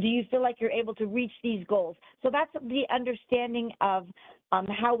 Do you feel like you're able to reach these goals? So that's the understanding of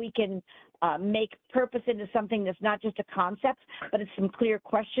how we can make purpose into something that's not just a concept, but it's some clear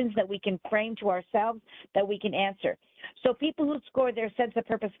questions that we can frame to ourselves that we can answer. So people who score their sense of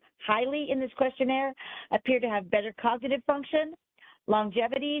purpose highly in this questionnaire appear to have better cognitive function,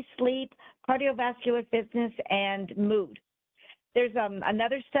 longevity, sleep, cardiovascular fitness, and mood. There's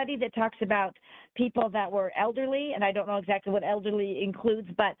another study that talks about people that were elderly, and I don't know exactly what elderly includes,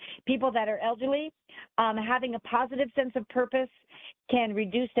 but people that are elderly, having a positive sense of purpose can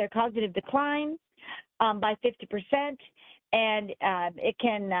reduce their cognitive decline by 50%, and it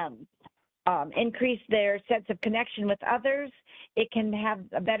can increase their sense of connection with others. It can have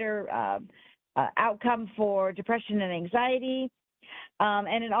a better outcome for depression and anxiety.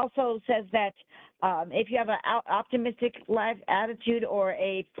 And it also says that if you have an optimistic life attitude or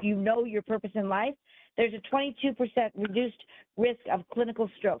you know your purpose in life, there's a 22% reduced risk of clinical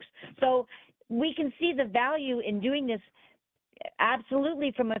strokes. So we can see the value in doing this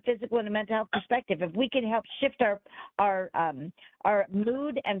absolutely from a physical and a mental health perspective. If we can help shift our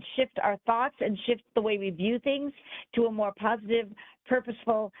mood and shift our thoughts and shift the way we view things to a more positive,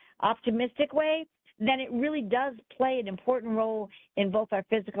 purposeful, optimistic way, then it really does play an important role in both our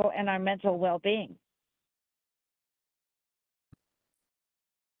physical and our mental well-being.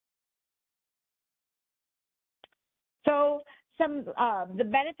 So the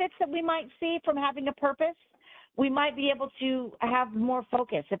benefits that we might see from having a purpose, we might be able to have more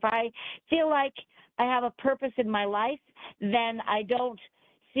focus. If I feel like I have a purpose in my life, then I don't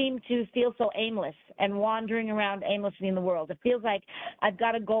seem to feel so aimless and wandering around aimlessly in the world. It feels like I've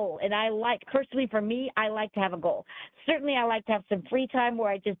got a goal, and personally for me, I like to have a goal. Certainly I like to have some free time where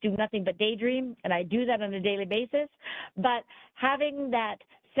I just do nothing but daydream, and I do that on a daily basis, but having that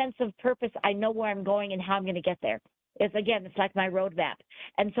sense of purpose, I know where I'm going and how I'm going to get there. It's like my roadmap.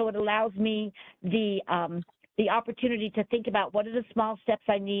 And so it allows me the opportunity to think about what are the small steps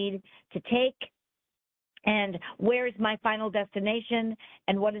I need to take, and where is my final destination,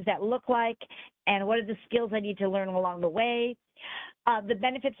 and what does that look like, and what are the skills I need to learn along the way.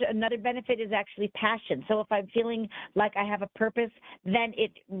 Another benefit is actually passion. So if I'm feeling like I have a purpose, then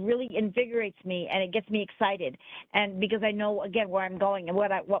it really invigorates me and it gets me excited. And because I know, again, where I'm going and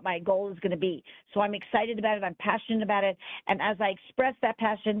what my goal is going to be. So I'm excited about it, I'm passionate about it. And as I express that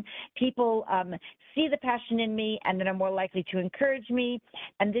passion, people see the passion in me and then are more likely to encourage me.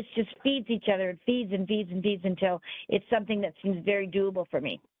 And this just feeds each other. It feeds and feeds and feeds until it's something that seems very doable for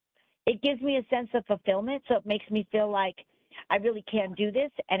me. It gives me a sense of fulfillment. So it makes me feel like I really can do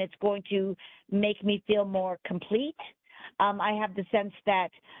this, and it's going to make me feel more complete. I have the sense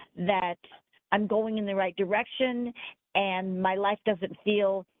that I'm going in the right direction, and my life doesn't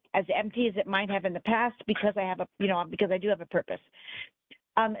feel as empty as it might have in the past because because I do have a purpose.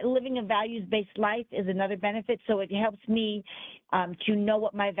 Living a values-based life is another benefit, so it helps me to know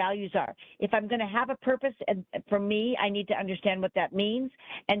what my values are. If I'm going to have a purpose, and for me, I need to understand what that means.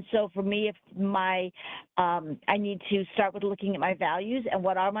 And so for me, if I need to start with looking at my values. And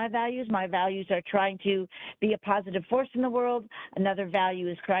what are my values? My values are trying to be a positive force in the world. Another value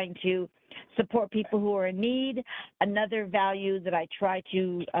is trying to support people who are in need. Another value that I try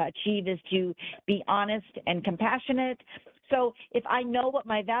to achieve is to be honest and compassionate. So if I know what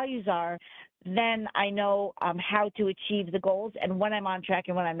my values are, then I know how to achieve the goals and when I'm on track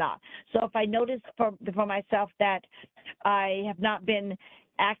and when I'm not. So if I notice for myself that I have not been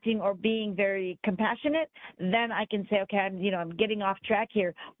acting or being very compassionate, then I can say, okay, I'm getting off track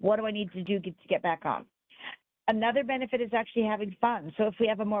here. What do I need to do to get back on? Another benefit is actually having fun. So if we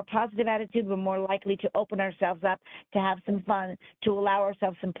have a more positive attitude, we're more likely to open ourselves up to have some fun, to allow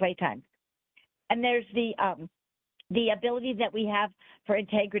ourselves some playtime. And there's the ability that we have for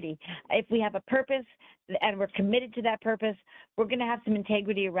integrity. If we have a purpose and we're committed to that purpose, we're going to have some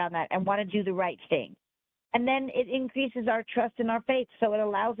integrity around that and want to do the right thing. And then it increases our trust and our faith. So it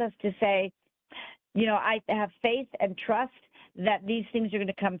allows us to say, you know, I have faith and trust that these things are going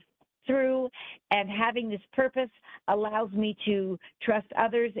to come through, and having this purpose allows me to trust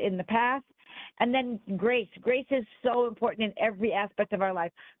others in the path. And then grace. Grace is so important in every aspect of our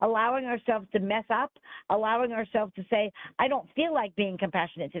life. Allowing ourselves to mess up, allowing ourselves to say, I don't feel like being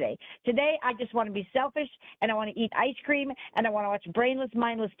compassionate today. Today, I just want to be selfish, and I want to eat ice cream, and I want to watch brainless,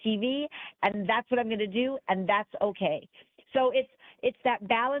 mindless TV, and that's what I'm going to do, and that's okay. So it's that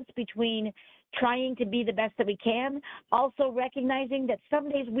balance between trying to be the best that we can, also recognizing that some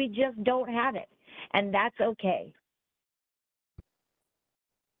days we just don't have it, and that's okay.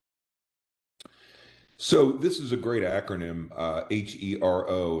 So this is a great acronym,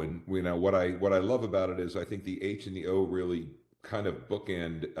 HERO, and you know what I love about it is I think the H and the O really kind of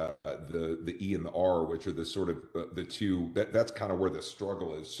bookend the E and the R, which are the sort of the two that's kind of where the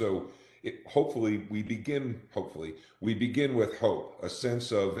struggle is. So hopefully we begin with hope, a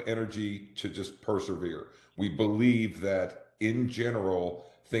sense of energy to just persevere. We believe that in general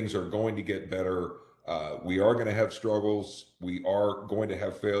things are going to get better. We are going to have struggles. We are going to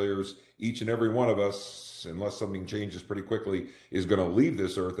have failures. Each and every one of us, unless something changes pretty quickly, is going to leave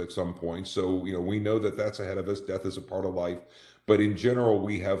this earth at some point. So, you know, we know that that's ahead of us. Death is a part of life. But in general,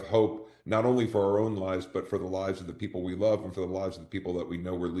 we have hope, not only for our own lives, but for the lives of the people we love and for the lives of the people that we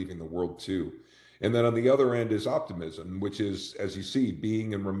know we're leaving the world to. And then on the other end is optimism, which is, as you see,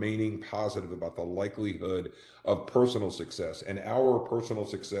 being and remaining positive about the likelihood of personal success. And our personal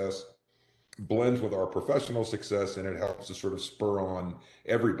success blends with our professional success, and it helps to sort of spur on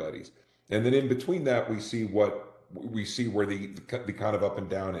everybody's. And then in between that, we see where the kind of up and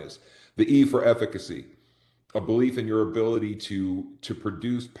down is. The E for efficacy, a belief in your ability to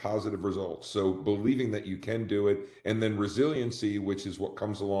produce positive results. So believing that you can do it, and then resiliency, which is what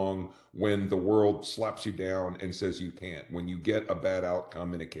comes along when the world slaps you down and says you can't. When you get a bad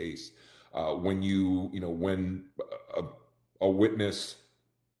outcome in a case, when when a witness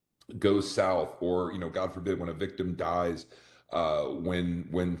goes south, or God forbid, when a victim dies,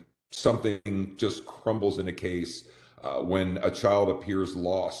 when something just crumbles in a case, when a child appears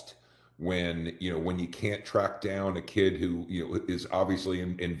lost, when you can't track down a kid who is obviously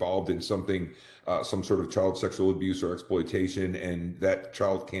involved in something, some sort of child sexual abuse or exploitation, and that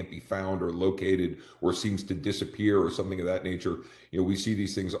child can't be found or located or seems to disappear or something of that nature. We see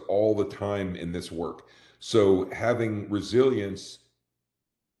these things all the time in this work. So having resilience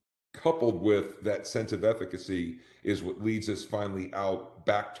coupled with that sense of efficacy is what leads us finally out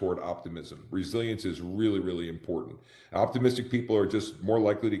back toward optimism. Resilience is really, really important. Optimistic people are just more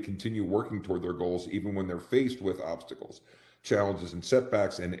likely to continue working toward their goals even when they're faced with obstacles, challenges, and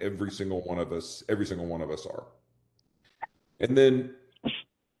setbacks, and every single one of us are. And then,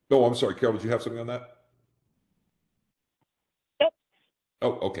 oh, I'm sorry, Carol, did you have something on that? Yep.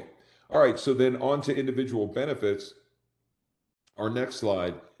 Oh, okay. All right, so then on to individual benefits. Our next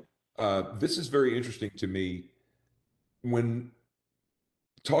slide. This is very interesting to me when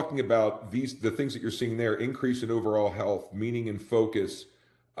talking about the things that you're seeing there: increase in overall health, meaning and focus,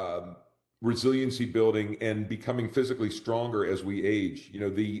 um, resiliency building, and becoming physically stronger as we age.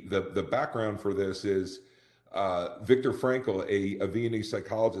 The background for this is Viktor Frankl, a Viennese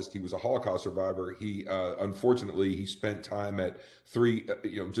psychologist. He was a Holocaust survivor. He unfortunately he spent time at four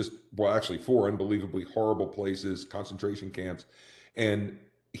unbelievably horrible places, concentration camps, and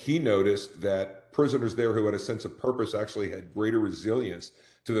he noticed that prisoners there who had a sense of purpose actually had greater resilience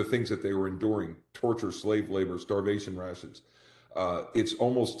to the things that they were enduring: torture, slave labor, starvation rations. It's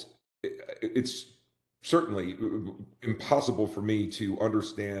certainly impossible for me to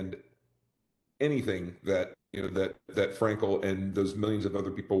understand anything that Frankel and those millions of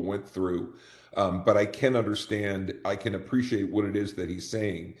other people went through. But I can appreciate what it is that he's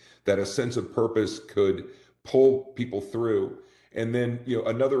saying, that a sense of purpose could pull people through. And then,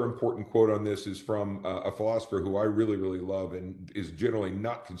 another important quote on this is from a philosopher who I really, really love and is generally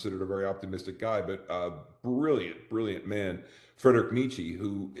not considered a very optimistic guy, but a brilliant, brilliant man, Friedrich Nietzsche,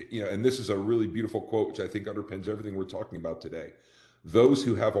 who, and this is a really beautiful quote, which I think underpins everything we're talking about today. Those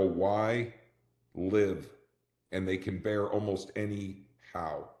who have a why live, and they can bear almost any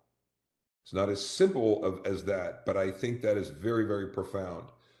how. It's not as simple as that, but I think that is very, very profound.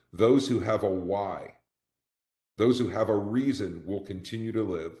 Those who have a why, those who have a reason will continue to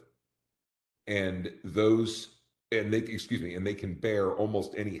live, and those and they can bear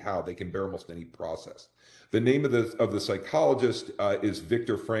almost any how. They can bear almost any process. The name of the psychologist is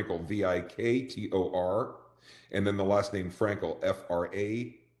Viktor Frankl, Viktor, and then the last name Frankl,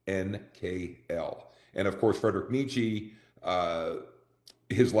 Frankl. And of course, Friedrich Nietzsche,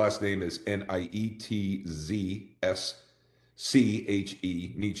 his last name is Nietzsche.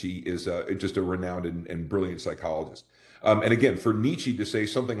 Nietzsche is just a renowned and brilliant psychologist. And again, for Nietzsche to say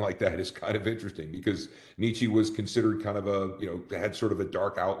something like that is kind of interesting because Nietzsche was considered kind of had sort of a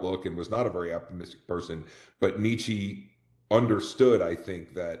dark outlook and was not a very optimistic person. But Nietzsche understood, I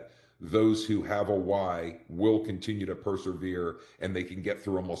think, that those who have a why will continue to persevere and they can get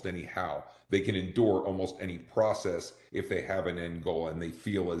through almost any how. They can endure almost any process if they have an end goal and they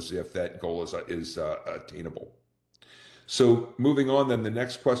feel as if that goal is attainable. So moving on, then the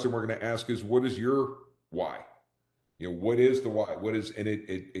next question we're going to ask is, what is your why? What is the why? And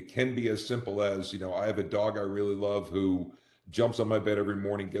it can be as simple as, I have a dog I really love who jumps on my bed every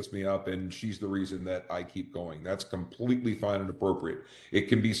morning, gets me up, and she's the reason that I keep going. That's completely fine and appropriate. It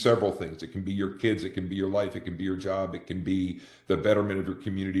can be several things. It can be your kids. It can be your life. It can be your job. It can be the betterment of your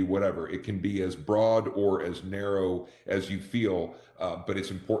community, whatever. It can be as broad or as narrow as you feel, but it's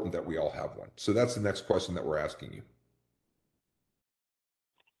important that we all have one. So that's the next question that we're asking you.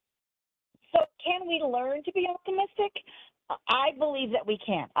 So can we learn to be optimistic? I believe that we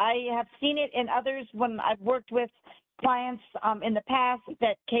can. I have seen it in others when I've worked with clients in the past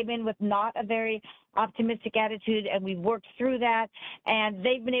that came in with not a very optimistic attitude, and we've worked through that, and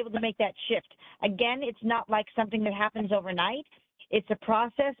they've been able to make that shift. Again, it's not like something that happens overnight. It's a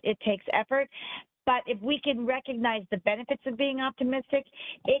process. It takes effort. But if we can recognize the benefits of being optimistic,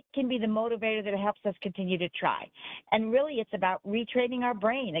 it can be the motivator that helps us continue to try. And really, it's about retraining our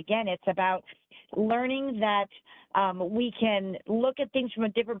brain. Again, it's about learning that we can look at things from a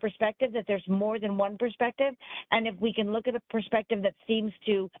different perspective, that there's more than one perspective. And if we can look at a perspective that seems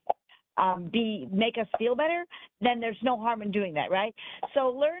to make us feel better, then there's no harm in doing that, right? So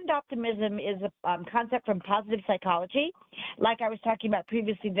learned optimism is a concept from positive psychology. Like I was talking about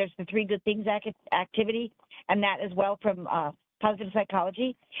previously, there's the 3 good things activity, and that as well from positive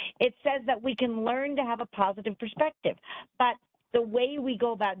psychology. It says that we can learn to have a positive perspective, but the way we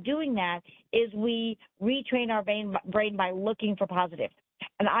go about doing that is we retrain our brain by looking for positive.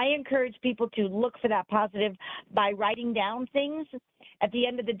 And I encourage people to look for that positive by writing down things. At the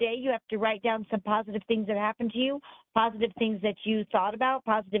end of the day, you have to write down some positive things that happened to you, positive things that you thought about,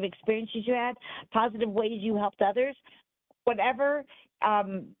 positive experiences you had, positive ways you helped others, whatever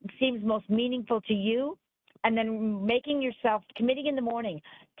seems most meaningful to you. And then committing in the morning,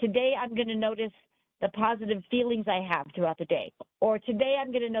 today I'm going to notice the positive feelings I have throughout the day, or today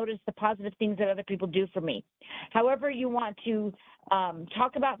I'm going to notice the positive things that other people do for me. However you want to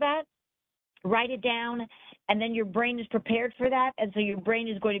talk about that, write it down, and then your brain is prepared for that, and so your brain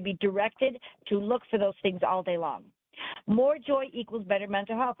is going to be directed to look for those things all day long. More joy equals better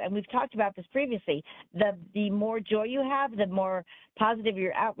mental health, and we've talked about this previously. The more joy you have, the more positive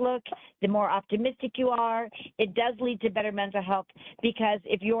your outlook, the more optimistic you are. It does lead to better mental health, because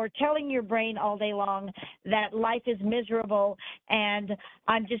if you're telling your brain all day long that life is miserable and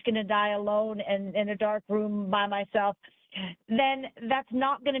I'm just going to die alone and in a dark room by myself, then that's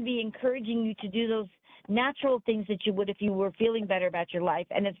not going to be encouraging you to do those natural things that you would if you were feeling better about your life,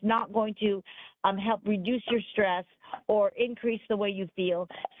 and it's not going to help reduce your stress or increase the way you feel.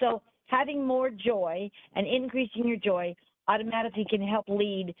 So having more joy and increasing your joy automatically can help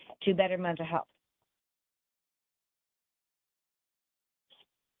lead to better mental health.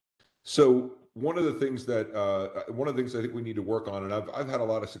 So one of the things I think we need to work on, and I've had a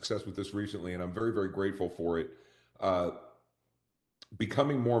lot of success with this recently, and I'm very, very grateful for it.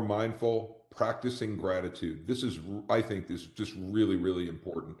 Becoming more mindful, practicing gratitude. I think this is just really, really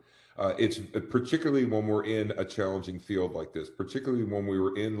important. It's particularly when we're in a challenging field like this, particularly when we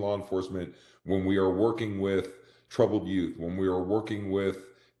were in law enforcement, when we are working with troubled youth, when we are working with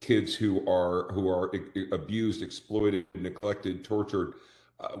kids who are abused, exploited, neglected, tortured,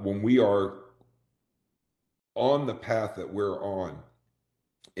 when we are on the path that we're on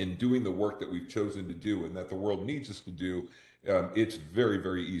and doing the work that we've chosen to do and that the world needs us to do, it's very,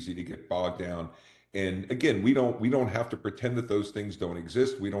 very easy to get bogged down. And again, we don't have to pretend that those things don't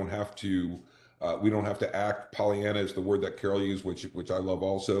exist. We don't have to act. Pollyanna is the word that Carol used, which I love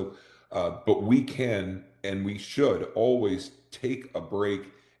also. But we can and we should always take a break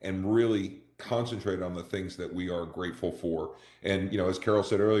and really concentrate on the things that we are grateful for. And as Carol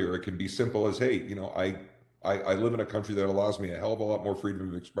said earlier, it can be simple as, hey, I live in a country that allows me a hell of a lot more freedom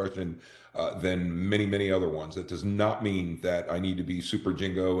of expression than many, many other ones. That does not mean that I need to be super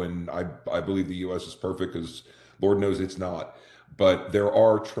jingo, and I believe the U.S. is perfect, because Lord knows it's not. But there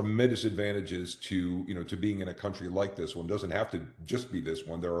are tremendous advantages to, to being in a country like this one. It doesn't have to just be this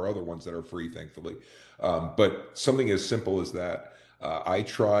one. There are other ones that are free, thankfully. But something as simple as that. I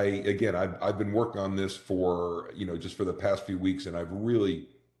try again. I've been working on this for, just for the past few weeks, and I've really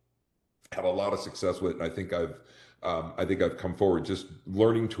had a lot of success with it. And I think I've come forward just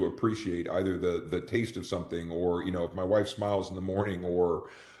learning to appreciate either the taste of something, or, if my wife smiles in the morning, or,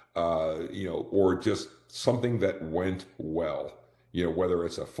 or just something that went well, whether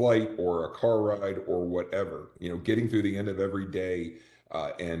it's a flight or a car ride or whatever, getting through the end of every day.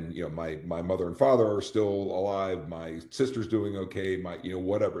 And my mother and father are still alive. My sister's doing okay.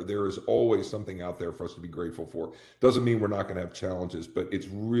 Whatever. There is always something out there for us to be grateful for. Doesn't mean we're not going to have challenges, but it's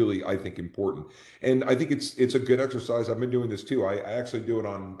really, I think, important. And I think it's a good exercise. I've been doing this too. I actually do it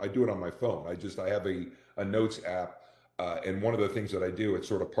on my phone. I have a notes app, and one of the things that I do, it's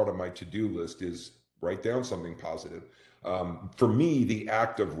sort of part of my to-do list, is write down something positive. For me, the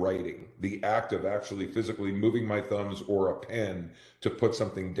act of writing, the act of actually physically moving my thumbs or a pen to put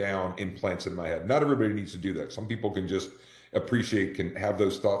something down, implants in my head. Not everybody needs to do that. Some people can just can have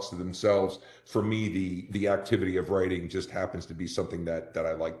those thoughts to themselves. For me, the activity of writing just happens to be something that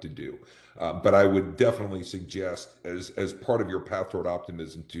I like to do. But I would definitely suggest, as part of your path toward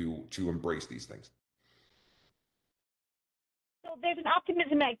optimism, to embrace these things. So there's an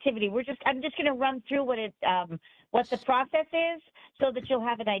optimism activity. I'm just going to run through what the process is so that you'll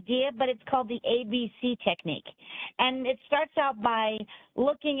have an idea, but it's called the ABC technique. And it starts out by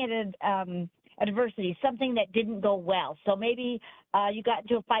looking at adversity, something that didn't go well. So maybe you got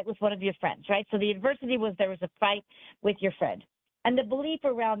into a fight with one of your friends, right? So the adversity was there was a fight with your friend. And the belief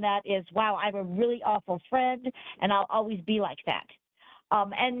around that is, wow, I'm a really awful friend, and I'll always be like that.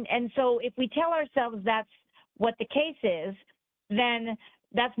 And so if we tell ourselves that's what the case is, then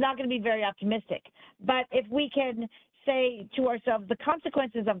that's not going to be very optimistic. But if we can say to ourselves, the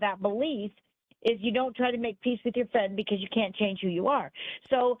consequences of that belief is you don't try to make peace with your friend because you can't change who you are.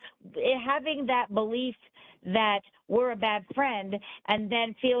 So having that belief that we're a bad friend and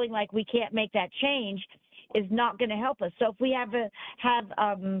then feeling like we can't make that change is not going to help us. So if we have a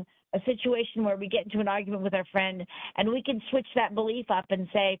situation where we get into an argument with our friend, and we can switch that belief up and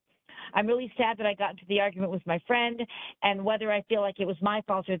say, I'm really sad that I got into the argument with my friend, and whether I feel like it was my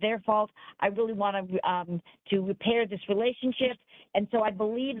fault or their fault, I really want to repair this relationship. And so I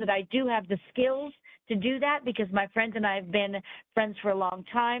believe that I do have the skills to do that because my friend and I have been friends for a long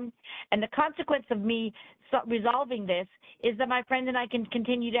time. And the consequence of me resolving this is that my friend and I can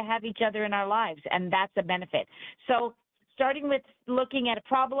continue to have each other in our lives, and that's a benefit. So starting with looking at a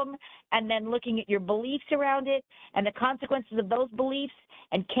problem and then looking at your beliefs around it and the consequences of those beliefs,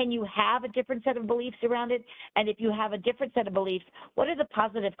 and can you have a different set of beliefs around it? And if you have a different set of beliefs, what are the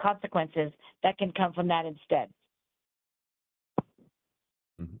positive consequences that can come from that instead?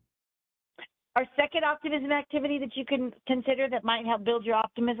 Mm-hmm. Our second optimism activity that you can consider that might help build your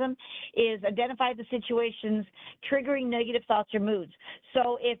optimism is identify the situations triggering negative thoughts or moods.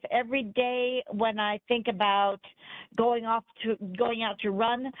 So if every day when I think about going out to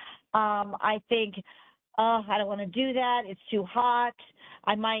run, I think, oh, I don't want to do that. It's too hot.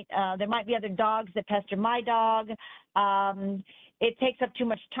 There might be other dogs that pester my dog. It takes up too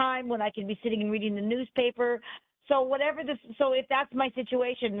much time when I can be sitting and reading the newspaper. So if that's my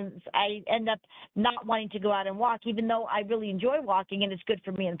situation, I end up not wanting to go out and walk, even though I really enjoy walking and it's good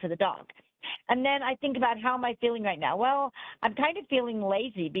for me and for the dog. And then I think about, how am I feeling right now? Well, I'm kind of feeling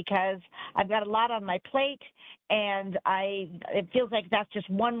lazy because I've got a lot on my plate, and it feels like that's just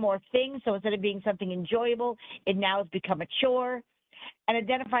one more thing. So instead of being something enjoyable, it now has become a chore. And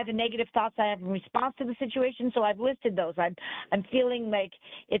identify the negative thoughts I have in response to the situation. So I've listed those. I'm feeling like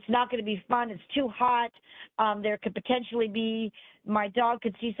it's not going to be fun. It's too hot. There could potentially be, my dog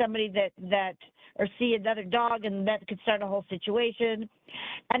could see somebody or see another dog, and that could start a whole situation.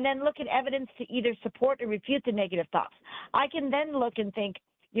 And then look at evidence to either support or refute the negative thoughts. I can then look and think,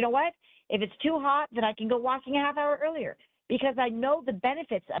 you know what? If it's too hot, then I can go walking a half hour earlier, because I know the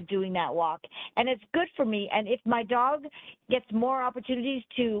benefits of doing that walk, and it's good for me. And if my dog gets more opportunities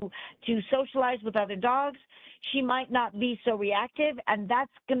to socialize with other dogs, she might not be so reactive, and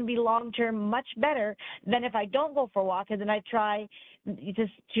that's going to be long-term much better than if I don't go for a walk and then I try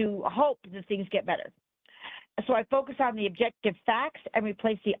just to hope that things get better. So I focus on the objective facts and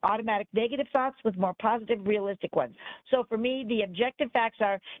replace the automatic negative thoughts with more positive, realistic ones. So for me, the objective facts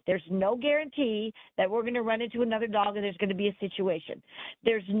are, there's no guarantee that we're going to run into another dog and there's going to be a situation.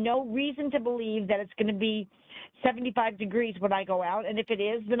 There's no reason to believe that it's going to be 75 degrees when I go out, and if it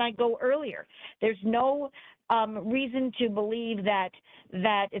is, then I go earlier. There's no reason to believe that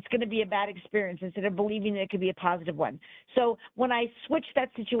it's going to be a bad experience instead of believing that it could be a positive one. So when I switch that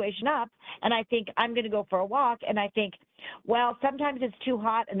situation up and I think I'm going to go for a walk, and I think, well, sometimes it's too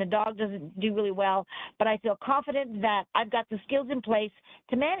hot and the dog doesn't do really well, but I feel confident that I've got the skills in place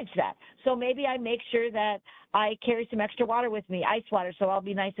to manage that. So maybe I make sure that I carry some extra water with me, ice water, so I'll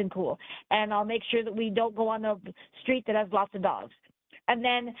be nice and cool. And I'll make sure that we don't go on the street that has lots of dogs. And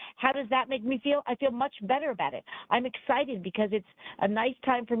then how does that make me feel? I feel much better about it. I'm excited because it's a nice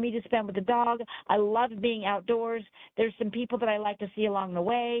time for me to spend with the dog. I love being outdoors. There's some people that I like to see along the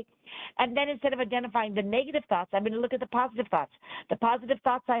way. And then instead of identifying the negative thoughts, I'm going to look at the positive thoughts. The positive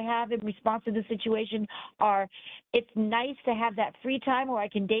thoughts I have in response to the situation are, it's nice to have that free time where I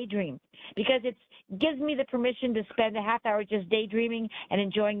can daydream, because it gives me the permission to spend a half hour just daydreaming and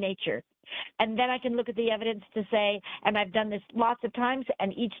enjoying nature. And then I can look at the evidence to say, and I've done this lots of times,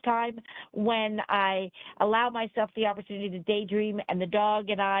 and each time when I allow myself the opportunity to daydream and the dog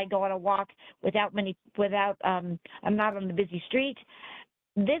and I go on a walk I'm not on the busy street,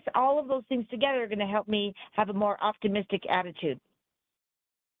 all of those things together are going to help me have a more optimistic attitude.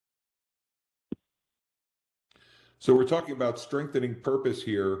 So we're talking about strengthening purpose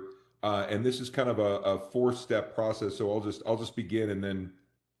here, and this is kind of a four-step process. So I'll just begin, and then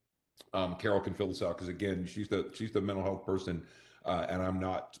Carol can fill this out, because again, she's the mental health person, and I'm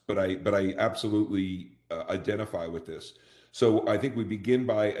not. But I absolutely identify with this. So I think we begin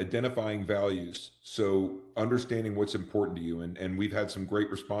by identifying values. So understanding what's important to you, and we've had some great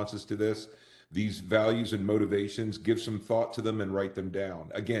responses to this. These values and motivations, give some thought to them and write them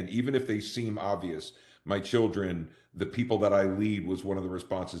down. Again, even if they seem obvious. My children, the people that I lead was one of the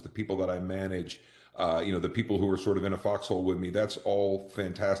responses. The people that I manage. The people who are sort of in a foxhole with me, that's all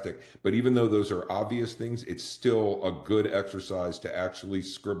fantastic. But even though those are obvious things, it's still a good exercise to actually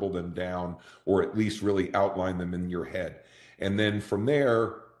scribble them down, or at least really outline them in your head. And then from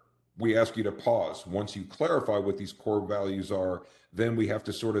there, we ask you to pause. Once you clarify what these core values are, then we have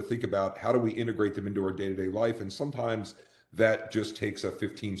to sort of think about, how do we integrate them into our day-to-day life? And sometimes that just takes a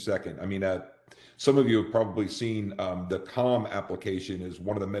 15-second. I mean, some of you have probably seen the Calm application is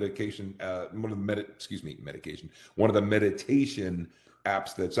one of the meditation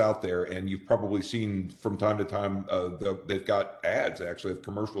apps that's out there, and you've probably seen from time to time they've got ads, actually, of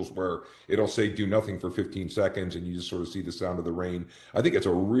commercials where it'll say do nothing for 15 seconds and you just sort of see the sound of the rain. I think it's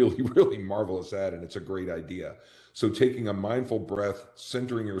a really, really marvelous ad, and it's a great idea. So taking a mindful breath,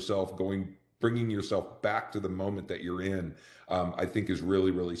 centering yourself, bringing yourself back to the moment that you're in, I think is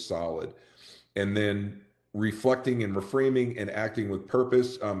really, really solid. And then reflecting and reframing and acting with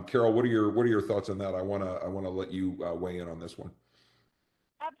purpose. Carol, what are your thoughts on that? I wanna let you weigh in on this one.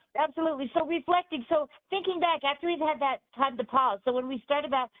 Absolutely. So reflecting, so thinking back after we've had that time to pause. So when we start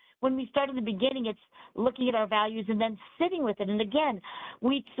in the beginning, it's looking at our values and then sitting with it. And again,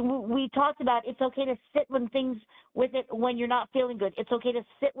 we talked about it's okay to sit with it when you're not feeling good. It's okay to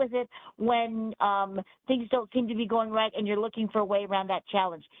sit with it when things don't seem to be going right and you're looking for a way around that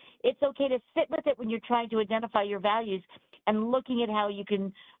challenge. It's okay to sit with it when you're trying to identify your values and looking at how you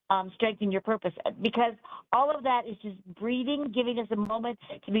can strengthen your purpose, because all of that is just breathing, giving us a moment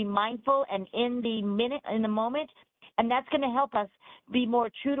to be mindful and in the moment, and that's going to help us be more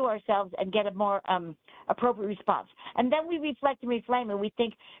true to ourselves and get a more appropriate response. And then we reflect and reframe, and we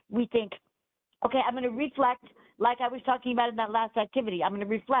think, okay, I'm going to reflect like I was talking about in that last activity. I'm going to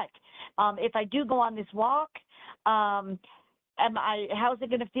reflect. If I do go on this walk, how's it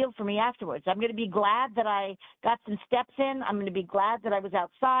going to feel for me afterwards? I'm going to be glad that I got some steps in. I'm going to be glad that I was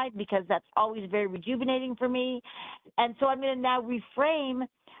outside, because that's always very rejuvenating for me. And so I'm going to now reframe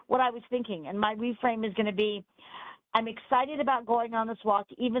what I was thinking. And my reframe is going to be, I'm excited about going on this walk,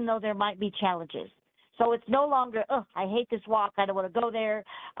 even though there might be challenges. So it's no longer, oh, I hate this walk, I don't want to go there,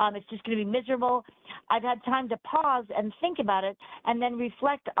 it's just going to be miserable. I've had time to pause and think about it, and then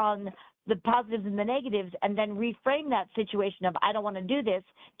reflect on the positives and the negatives, and then reframe that situation of I don't want to do this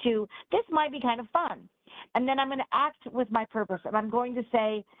to this might be kind of fun. And then I'm going to act with my purpose, and I'm going to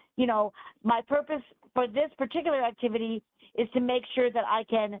say, my purpose for this particular activity is to make sure that I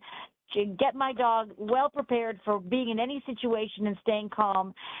can get my dog well prepared for being in any situation and staying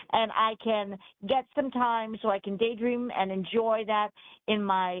calm, and I can get some time so I can daydream and enjoy that in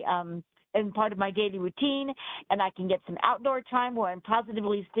my in part of my daily routine, and I can get some outdoor time where I'm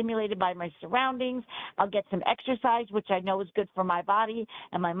positively stimulated by my surroundings. I'll get some exercise, which I know is good for my body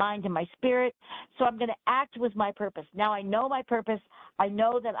and my mind and my spirit. So I'm going to act with my purpose. Now I know my purpose. I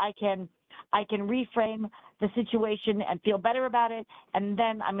know that I can reframe the situation and feel better about it, and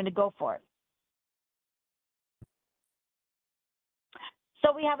then I'm going to go for it.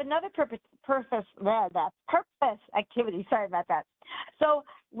 So we have another purpose activity. Sorry about that. So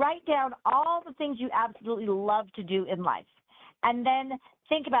write down all the things you absolutely love to do in life, and then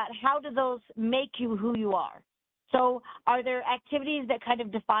think about how do those make you who you are. So are there activities that kind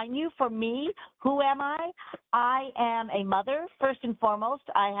of define you? For me, who am I? I am a mother, first and foremost.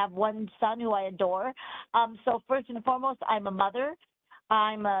 I have one son who I adore. So first and foremost, I'm a mother.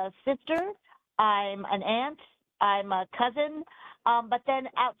 I'm a sister. I'm an aunt. I'm a cousin. But then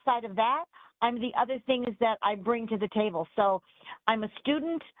outside of that, I'm the other things that I bring to the table. So I'm a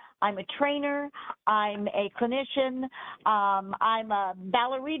student, I'm a trainer, I'm a clinician, I'm a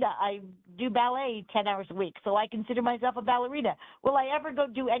ballerina. I do ballet 10 hours a week, so I consider myself a ballerina. Will I ever go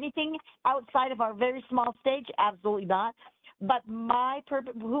do anything outside of our very small stage? Absolutely not. But my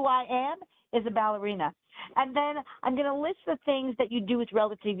purpose, who I am, is a ballerina. And then I'm going to list the things that you do with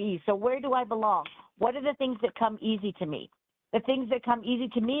relative ease. So where do I belong? What are the things that come easy to me? The things that come easy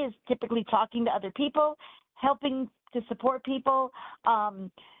to me is typically talking to other people, helping to support people,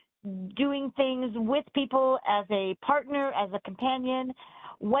 doing things with people as a partner, as a companion.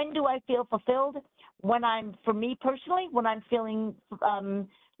 When do I feel fulfilled? When for me personally, when I'm feeling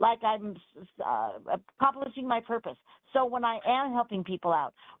like I'm accomplishing my purpose. So when I am helping people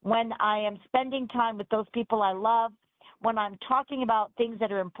out, when I am spending time with those people I love, when I'm talking about things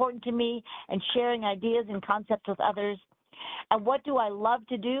that are important to me and sharing ideas and concepts with others. And what do I love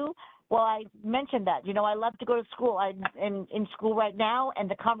to do? Well, I mentioned that. You know, I love to go to school. I'm in school right now, and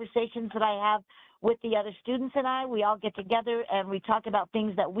the conversations that I have with the other students and we all get together and we talk about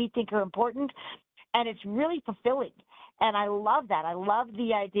things that we think are important, and it's really fulfilling. And I love that. I love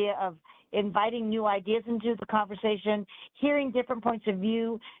the idea of inviting new ideas into the conversation, hearing different points of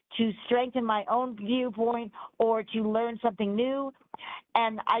view to strengthen my own viewpoint or to learn something new.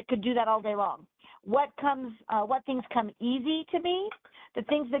 And I could do that all day long. What things come easy to me? The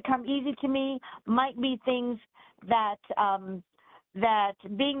things that come easy to me might be things that that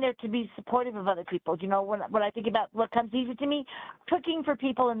being there to be supportive of other people. You know, when I think about what comes easy to me, cooking for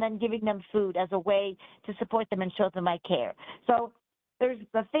people and then giving them food as a way to support them and show them I care. So there's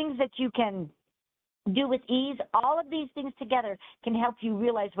the things that you can do with ease. All of these things together can help you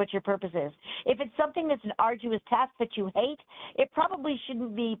realize what your purpose is. If it's something that's an arduous task that you hate, it probably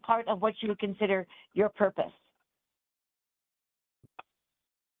shouldn't be part of what you would consider your purpose.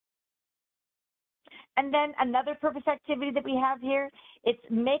 And then another purpose activity that we have here, it's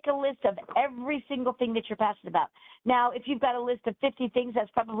make a list of every single thing that you're passionate about. Now, if you've got a list of 50 things,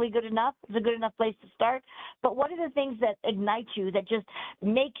 that's probably good enough. It's a good enough place to start. But what are the things that ignite you, that just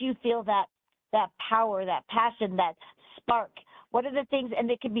make you feel that power, that passion, that spark? What are the things?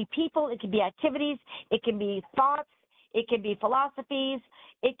 And it can be people, it can be activities, it can be thoughts, it can be philosophies,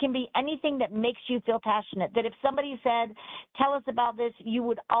 it can be anything that makes you feel passionate, that if somebody said, tell us about this, you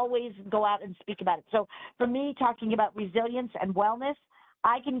would always go out and speak about it. So for me, talking about resilience and wellness,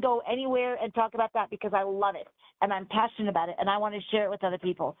 I can go anywhere and talk about that because I love it and I'm passionate about it and I want to share it with other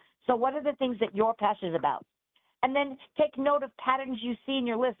people. So what are the things that you're passionate about? And then take note of patterns you see in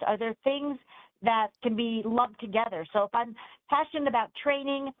your list. Are there things that can be lumped together? So if I'm passionate about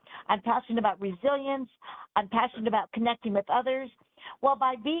training, I'm passionate about resilience, I'm passionate about connecting with others. Well,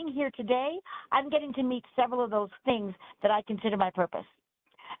 by being here today, I'm getting to meet several of those things that I consider my purpose.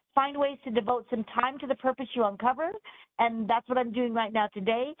 Find ways to devote some time to the purpose you uncover, and that's what I'm doing right now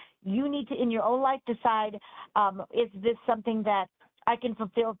today. You need to, in your own life, decide, is this something that I can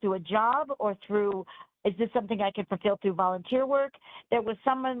fulfill through a job or is this something I can fulfill through volunteer work? There was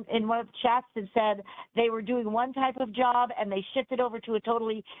someone in one of the chats that said they were doing one type of job and they shifted over to a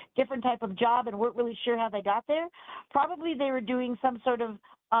totally different type of job and weren't really sure how they got there. Probably they were doing some sort of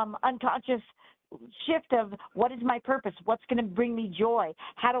unconscious shift of what is my purpose? What's going to bring me joy?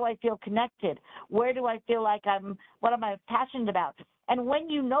 How do I feel connected? Where do I feel like what am I passionate about? And when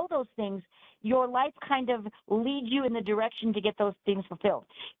you know those things, your life kind of leads you in the direction to get those things fulfilled.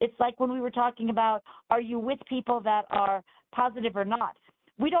 It's like when we were talking about, are you with people that are positive or not?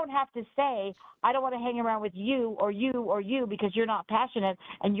 We don't have to say, I don't want to hang around with you or you or you because you're not passionate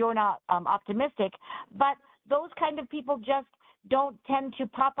and you're not optimistic. But those kind of people just don't tend to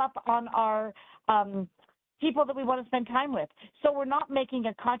pop up on our people that we want to spend time with. So we're not making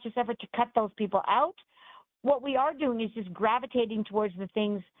a conscious effort to cut those people out. What we are doing is just gravitating towards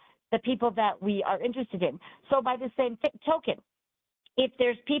the people that we are interested in. So by the same token, if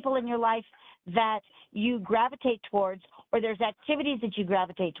there's people in your life that you gravitate towards or there's activities that you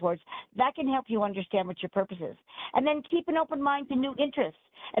gravitate towards, that can help you understand what your purpose is. And then keep an open mind to new interests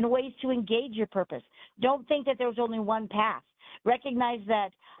and ways to engage your purpose. Don't think that there's only one path. Recognize that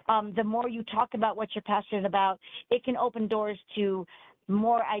the more you talk about what you're passionate about, it can open doors to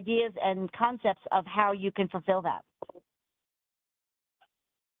more ideas and concepts of how you can fulfill that.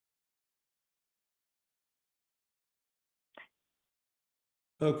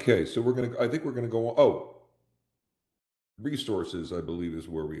 Okay, so I think we're gonna go on. Oh, resources, I believe, is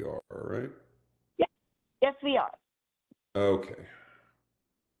where we are, right? Yeah. Yes, we are. Okay.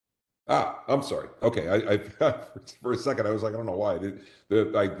 Ah, I'm sorry. Okay, I for a second I was like, I don't know why.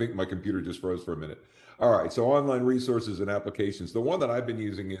 I think my computer just froze for a minute. All right, so online resources and applications. The one that I've been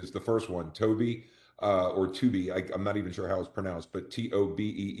using is the first one, Toby, or Tubi. I'm not even sure how it's pronounced, but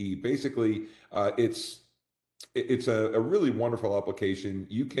Tobee. Basically, it's a really wonderful application.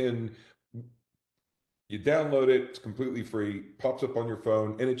 You download it, it's completely free, pops up on your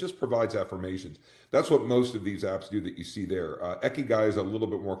phone, and it just provides affirmations. That's what most of these apps do that you see there. Ikigai is a little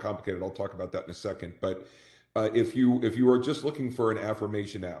bit more complicated. I'll talk about that in a second. But if you are just looking for an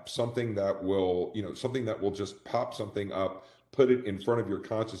affirmation app, something that will, something that will just pop something up, put it in front of your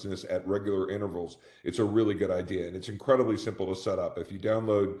consciousness at regular intervals, it's a really good idea. And it's incredibly simple to set up. If you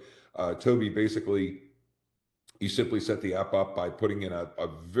download Toby, basically you simply set the app up by putting in a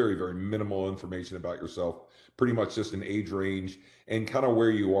very, very minimal information about yourself, pretty much just an age range and kind of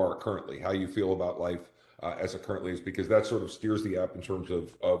where you are currently, how you feel about life as it currently is, because that sort of steers the app in terms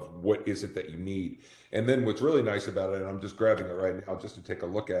of what is it that you need. And then what's really nice about it, and I'm just grabbing it right now just to take a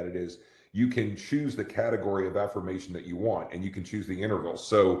look at it, is you can choose the category of affirmation that you want, and you can choose the interval.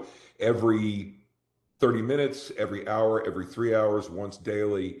 So every 30 minutes, every hour, every 3 hours, once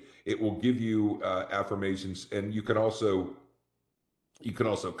daily, it will give you affirmations, and you can also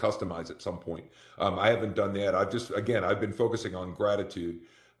customize at some point. I haven't done that. I've been focusing on gratitude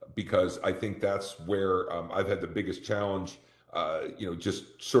because I think that's where I've had the biggest challenge.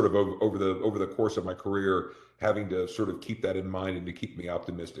 Just sort of over the course of my career, having to sort of keep that in mind and to keep me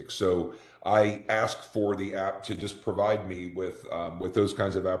optimistic. So I asked for the app to just provide me with those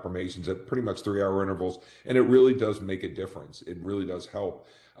kinds of affirmations at pretty much 3 hour intervals, and it really does make a difference. It really does help.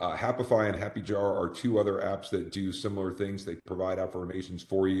 Happify and Happy Jar are two other apps that do similar things. They provide affirmations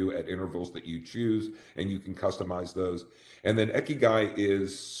for you at intervals that you choose, and you can customize those. And then Ikigai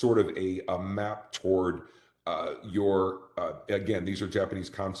is sort of a map toward again, these are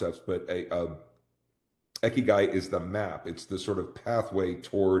Japanese concepts, but Ikigai is the map. It's the sort of pathway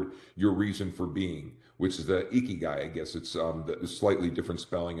toward your reason for being, which is the Ikigai. I guess it's the slightly different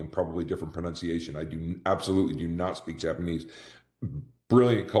spelling and probably different pronunciation. I absolutely do not speak Japanese.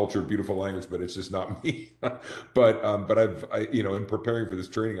 Brilliant culture, beautiful language, but it's just not me. But in preparing for this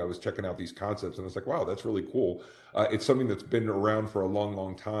training, I was checking out these concepts, and I was like, wow, that's really cool. It's something that's been around for a long,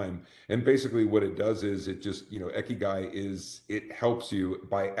 long time. And basically, what it does is it just, it helps you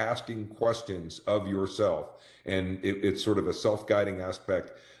by asking questions of yourself, and it's sort of a self-guiding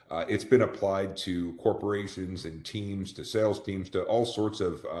aspect. It's been applied to corporations and teams, to sales teams, to all sorts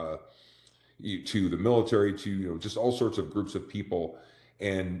of to the military, to just all sorts of groups of people,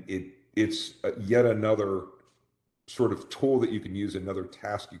 and it's yet another sort of tool that you can use, another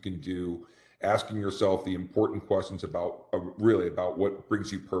task you can do, asking yourself the important questions about really about what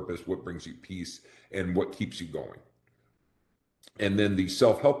brings you purpose, what brings you peace, and what keeps you going. And then the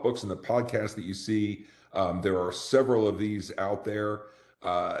self-help books and the podcast that you see, there are several of these out there.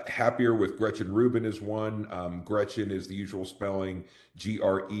 Happier with Gretchen Rubin is one. Gretchen is the usual spelling,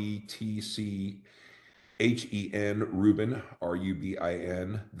 Gretchen, Rubin,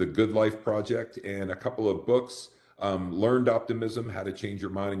 Rubin. The Good Life Project, and a couple of books. Learned Optimism, How to Change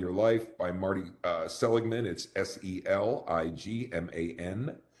Your Mind and Your Life by Marty Seligman. It's Seligman.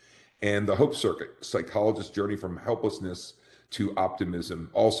 And The Hope Circuit, Psychologist's Journey from Helplessness to Optimism,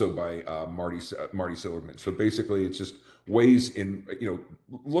 also by Marty Seligman. So basically, it's just ways in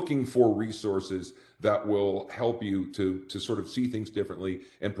looking for resources that will help you to sort of see things differently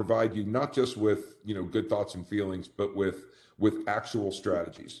and provide you not just with good thoughts and feelings, but with actual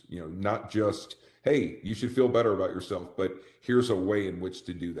strategies. Not just, hey, you should feel better about yourself, but here's a way in which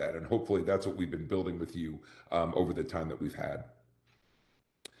to do that. And hopefully, that's what we've been building with you over the time that we've had.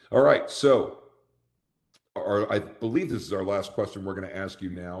 All right, so I believe this is our last question we're going to ask you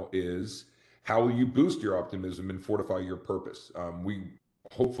now is, how will you boost your optimism and fortify your purpose?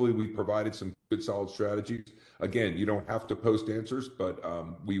 Hopefully we provided some good solid strategies. Again, you don't have to post answers, but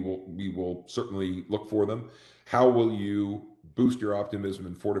we will certainly look for them. How will you boost your optimism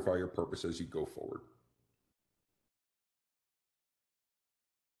and fortify your purpose as you go forward?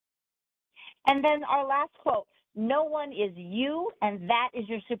 And then our last quote, no one is you, and that is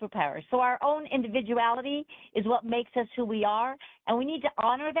your superpower. So our own individuality is what makes us who we are, and we need to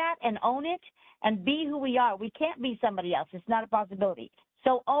honor that and own it and be who we are. We can't be somebody else. It's not a possibility.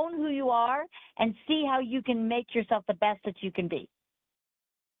 So own who you are and see how you can make yourself the best that you can be.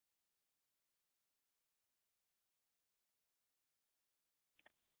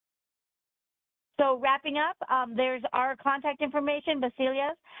 So wrapping up, there's our contact information,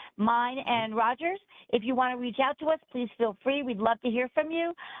 Basilia's, mine, and Roger's. If you want to reach out to us, please feel free. We'd love to hear from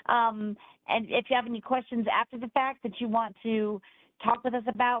you. And if you have any questions after the fact that you want to talk with us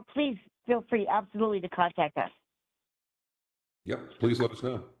about, please feel free absolutely to contact us. Yep, please let us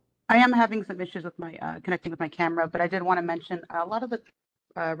know. I am having some issues with my connecting with my camera, but I did want to mention a lot of the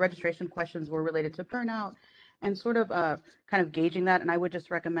registration questions were related to burnout and sort of kind of gauging that. And I would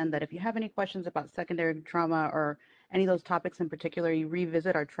just recommend that if you have any questions about secondary trauma or any of those topics in particular, you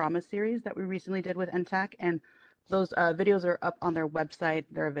revisit our trauma series that we recently did with NTAC. And those videos are up on their website.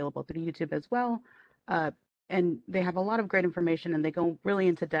 They're available through YouTube as well. And they have a lot of great information, and they go really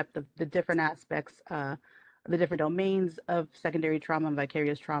into depth of the different aspects, the different domains of secondary trauma and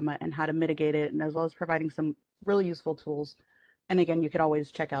vicarious trauma and how to mitigate it, and as well as providing some really useful tools. And again, you could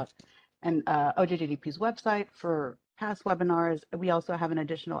always check out OJJDP's website for past webinars. We also have an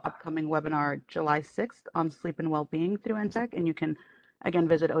additional upcoming webinar July 6th on sleep and well-being through NTEC, and you can, again,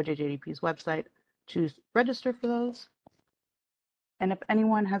 visit OJJDP's website to register for those. And if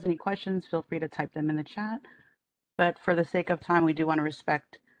anyone has any questions, feel free to type them in the chat. But for the sake of time, we do want to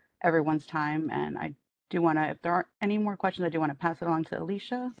respect everyone's time, and I do want to, if there aren't any more questions, I do want to pass it along to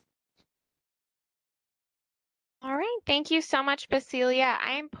Alicia. All right, thank you so much, Basilia.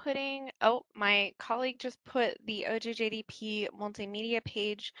 I am putting, oh, my colleague just put the OJJDP multimedia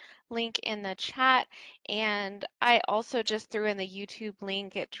page link in the chat, and I also just threw in the YouTube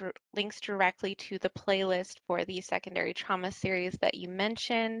link. It links directly to the playlist for the secondary trauma series that you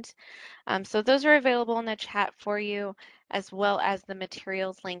mentioned. So those are available in the chat for you, as well as the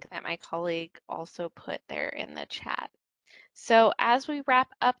materials link that my colleague also put there in the chat. So as we wrap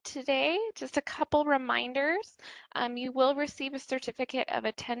up today, just a couple reminders. You will receive a certificate of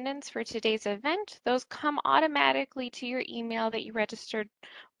attendance for today's event. Those come automatically to your email that you registered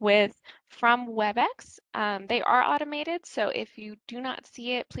with from WebEx. They are automated, so if you do not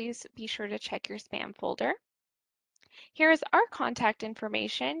see it, please be sure to check your spam folder. Here is our contact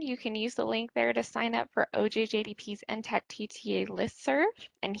information. You can use the link there to sign up for OJJDP's NTAC TTA listserv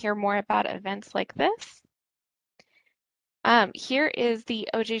and hear more about events like this. Here is the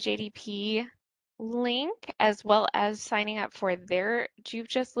OJJDP link, as well as signing up for their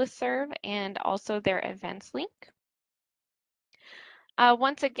JuveJust listserv and also their events link.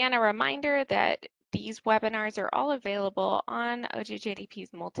 Once again, a reminder that these webinars are all available on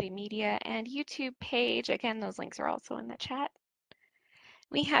OJJDP's Multimedia and YouTube page. Again, those links are also in the chat.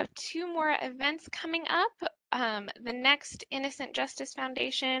 We have 2 more events coming up. The next Innocent Justice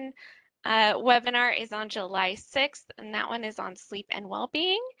Foundation webinar is on July 6th, and that one is on sleep and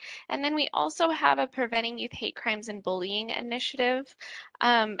well-being. And then we also have a Preventing Youth Hate Crimes and Bullying Initiative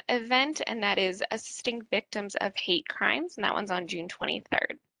event, and that is assisting victims of hate crimes, and that one's on June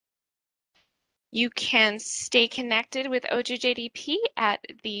 23rd. You can stay connected with OJJDP at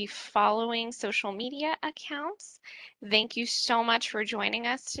the following social media accounts. Thank you so much for joining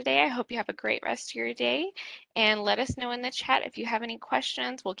us today. I hope you have a great rest of your day, and let us know in the chat if you have any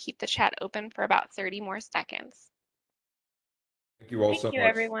questions. We'll keep the chat open for about 30 more seconds. Thank you all so Thank you, much.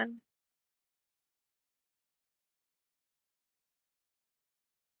 everyone.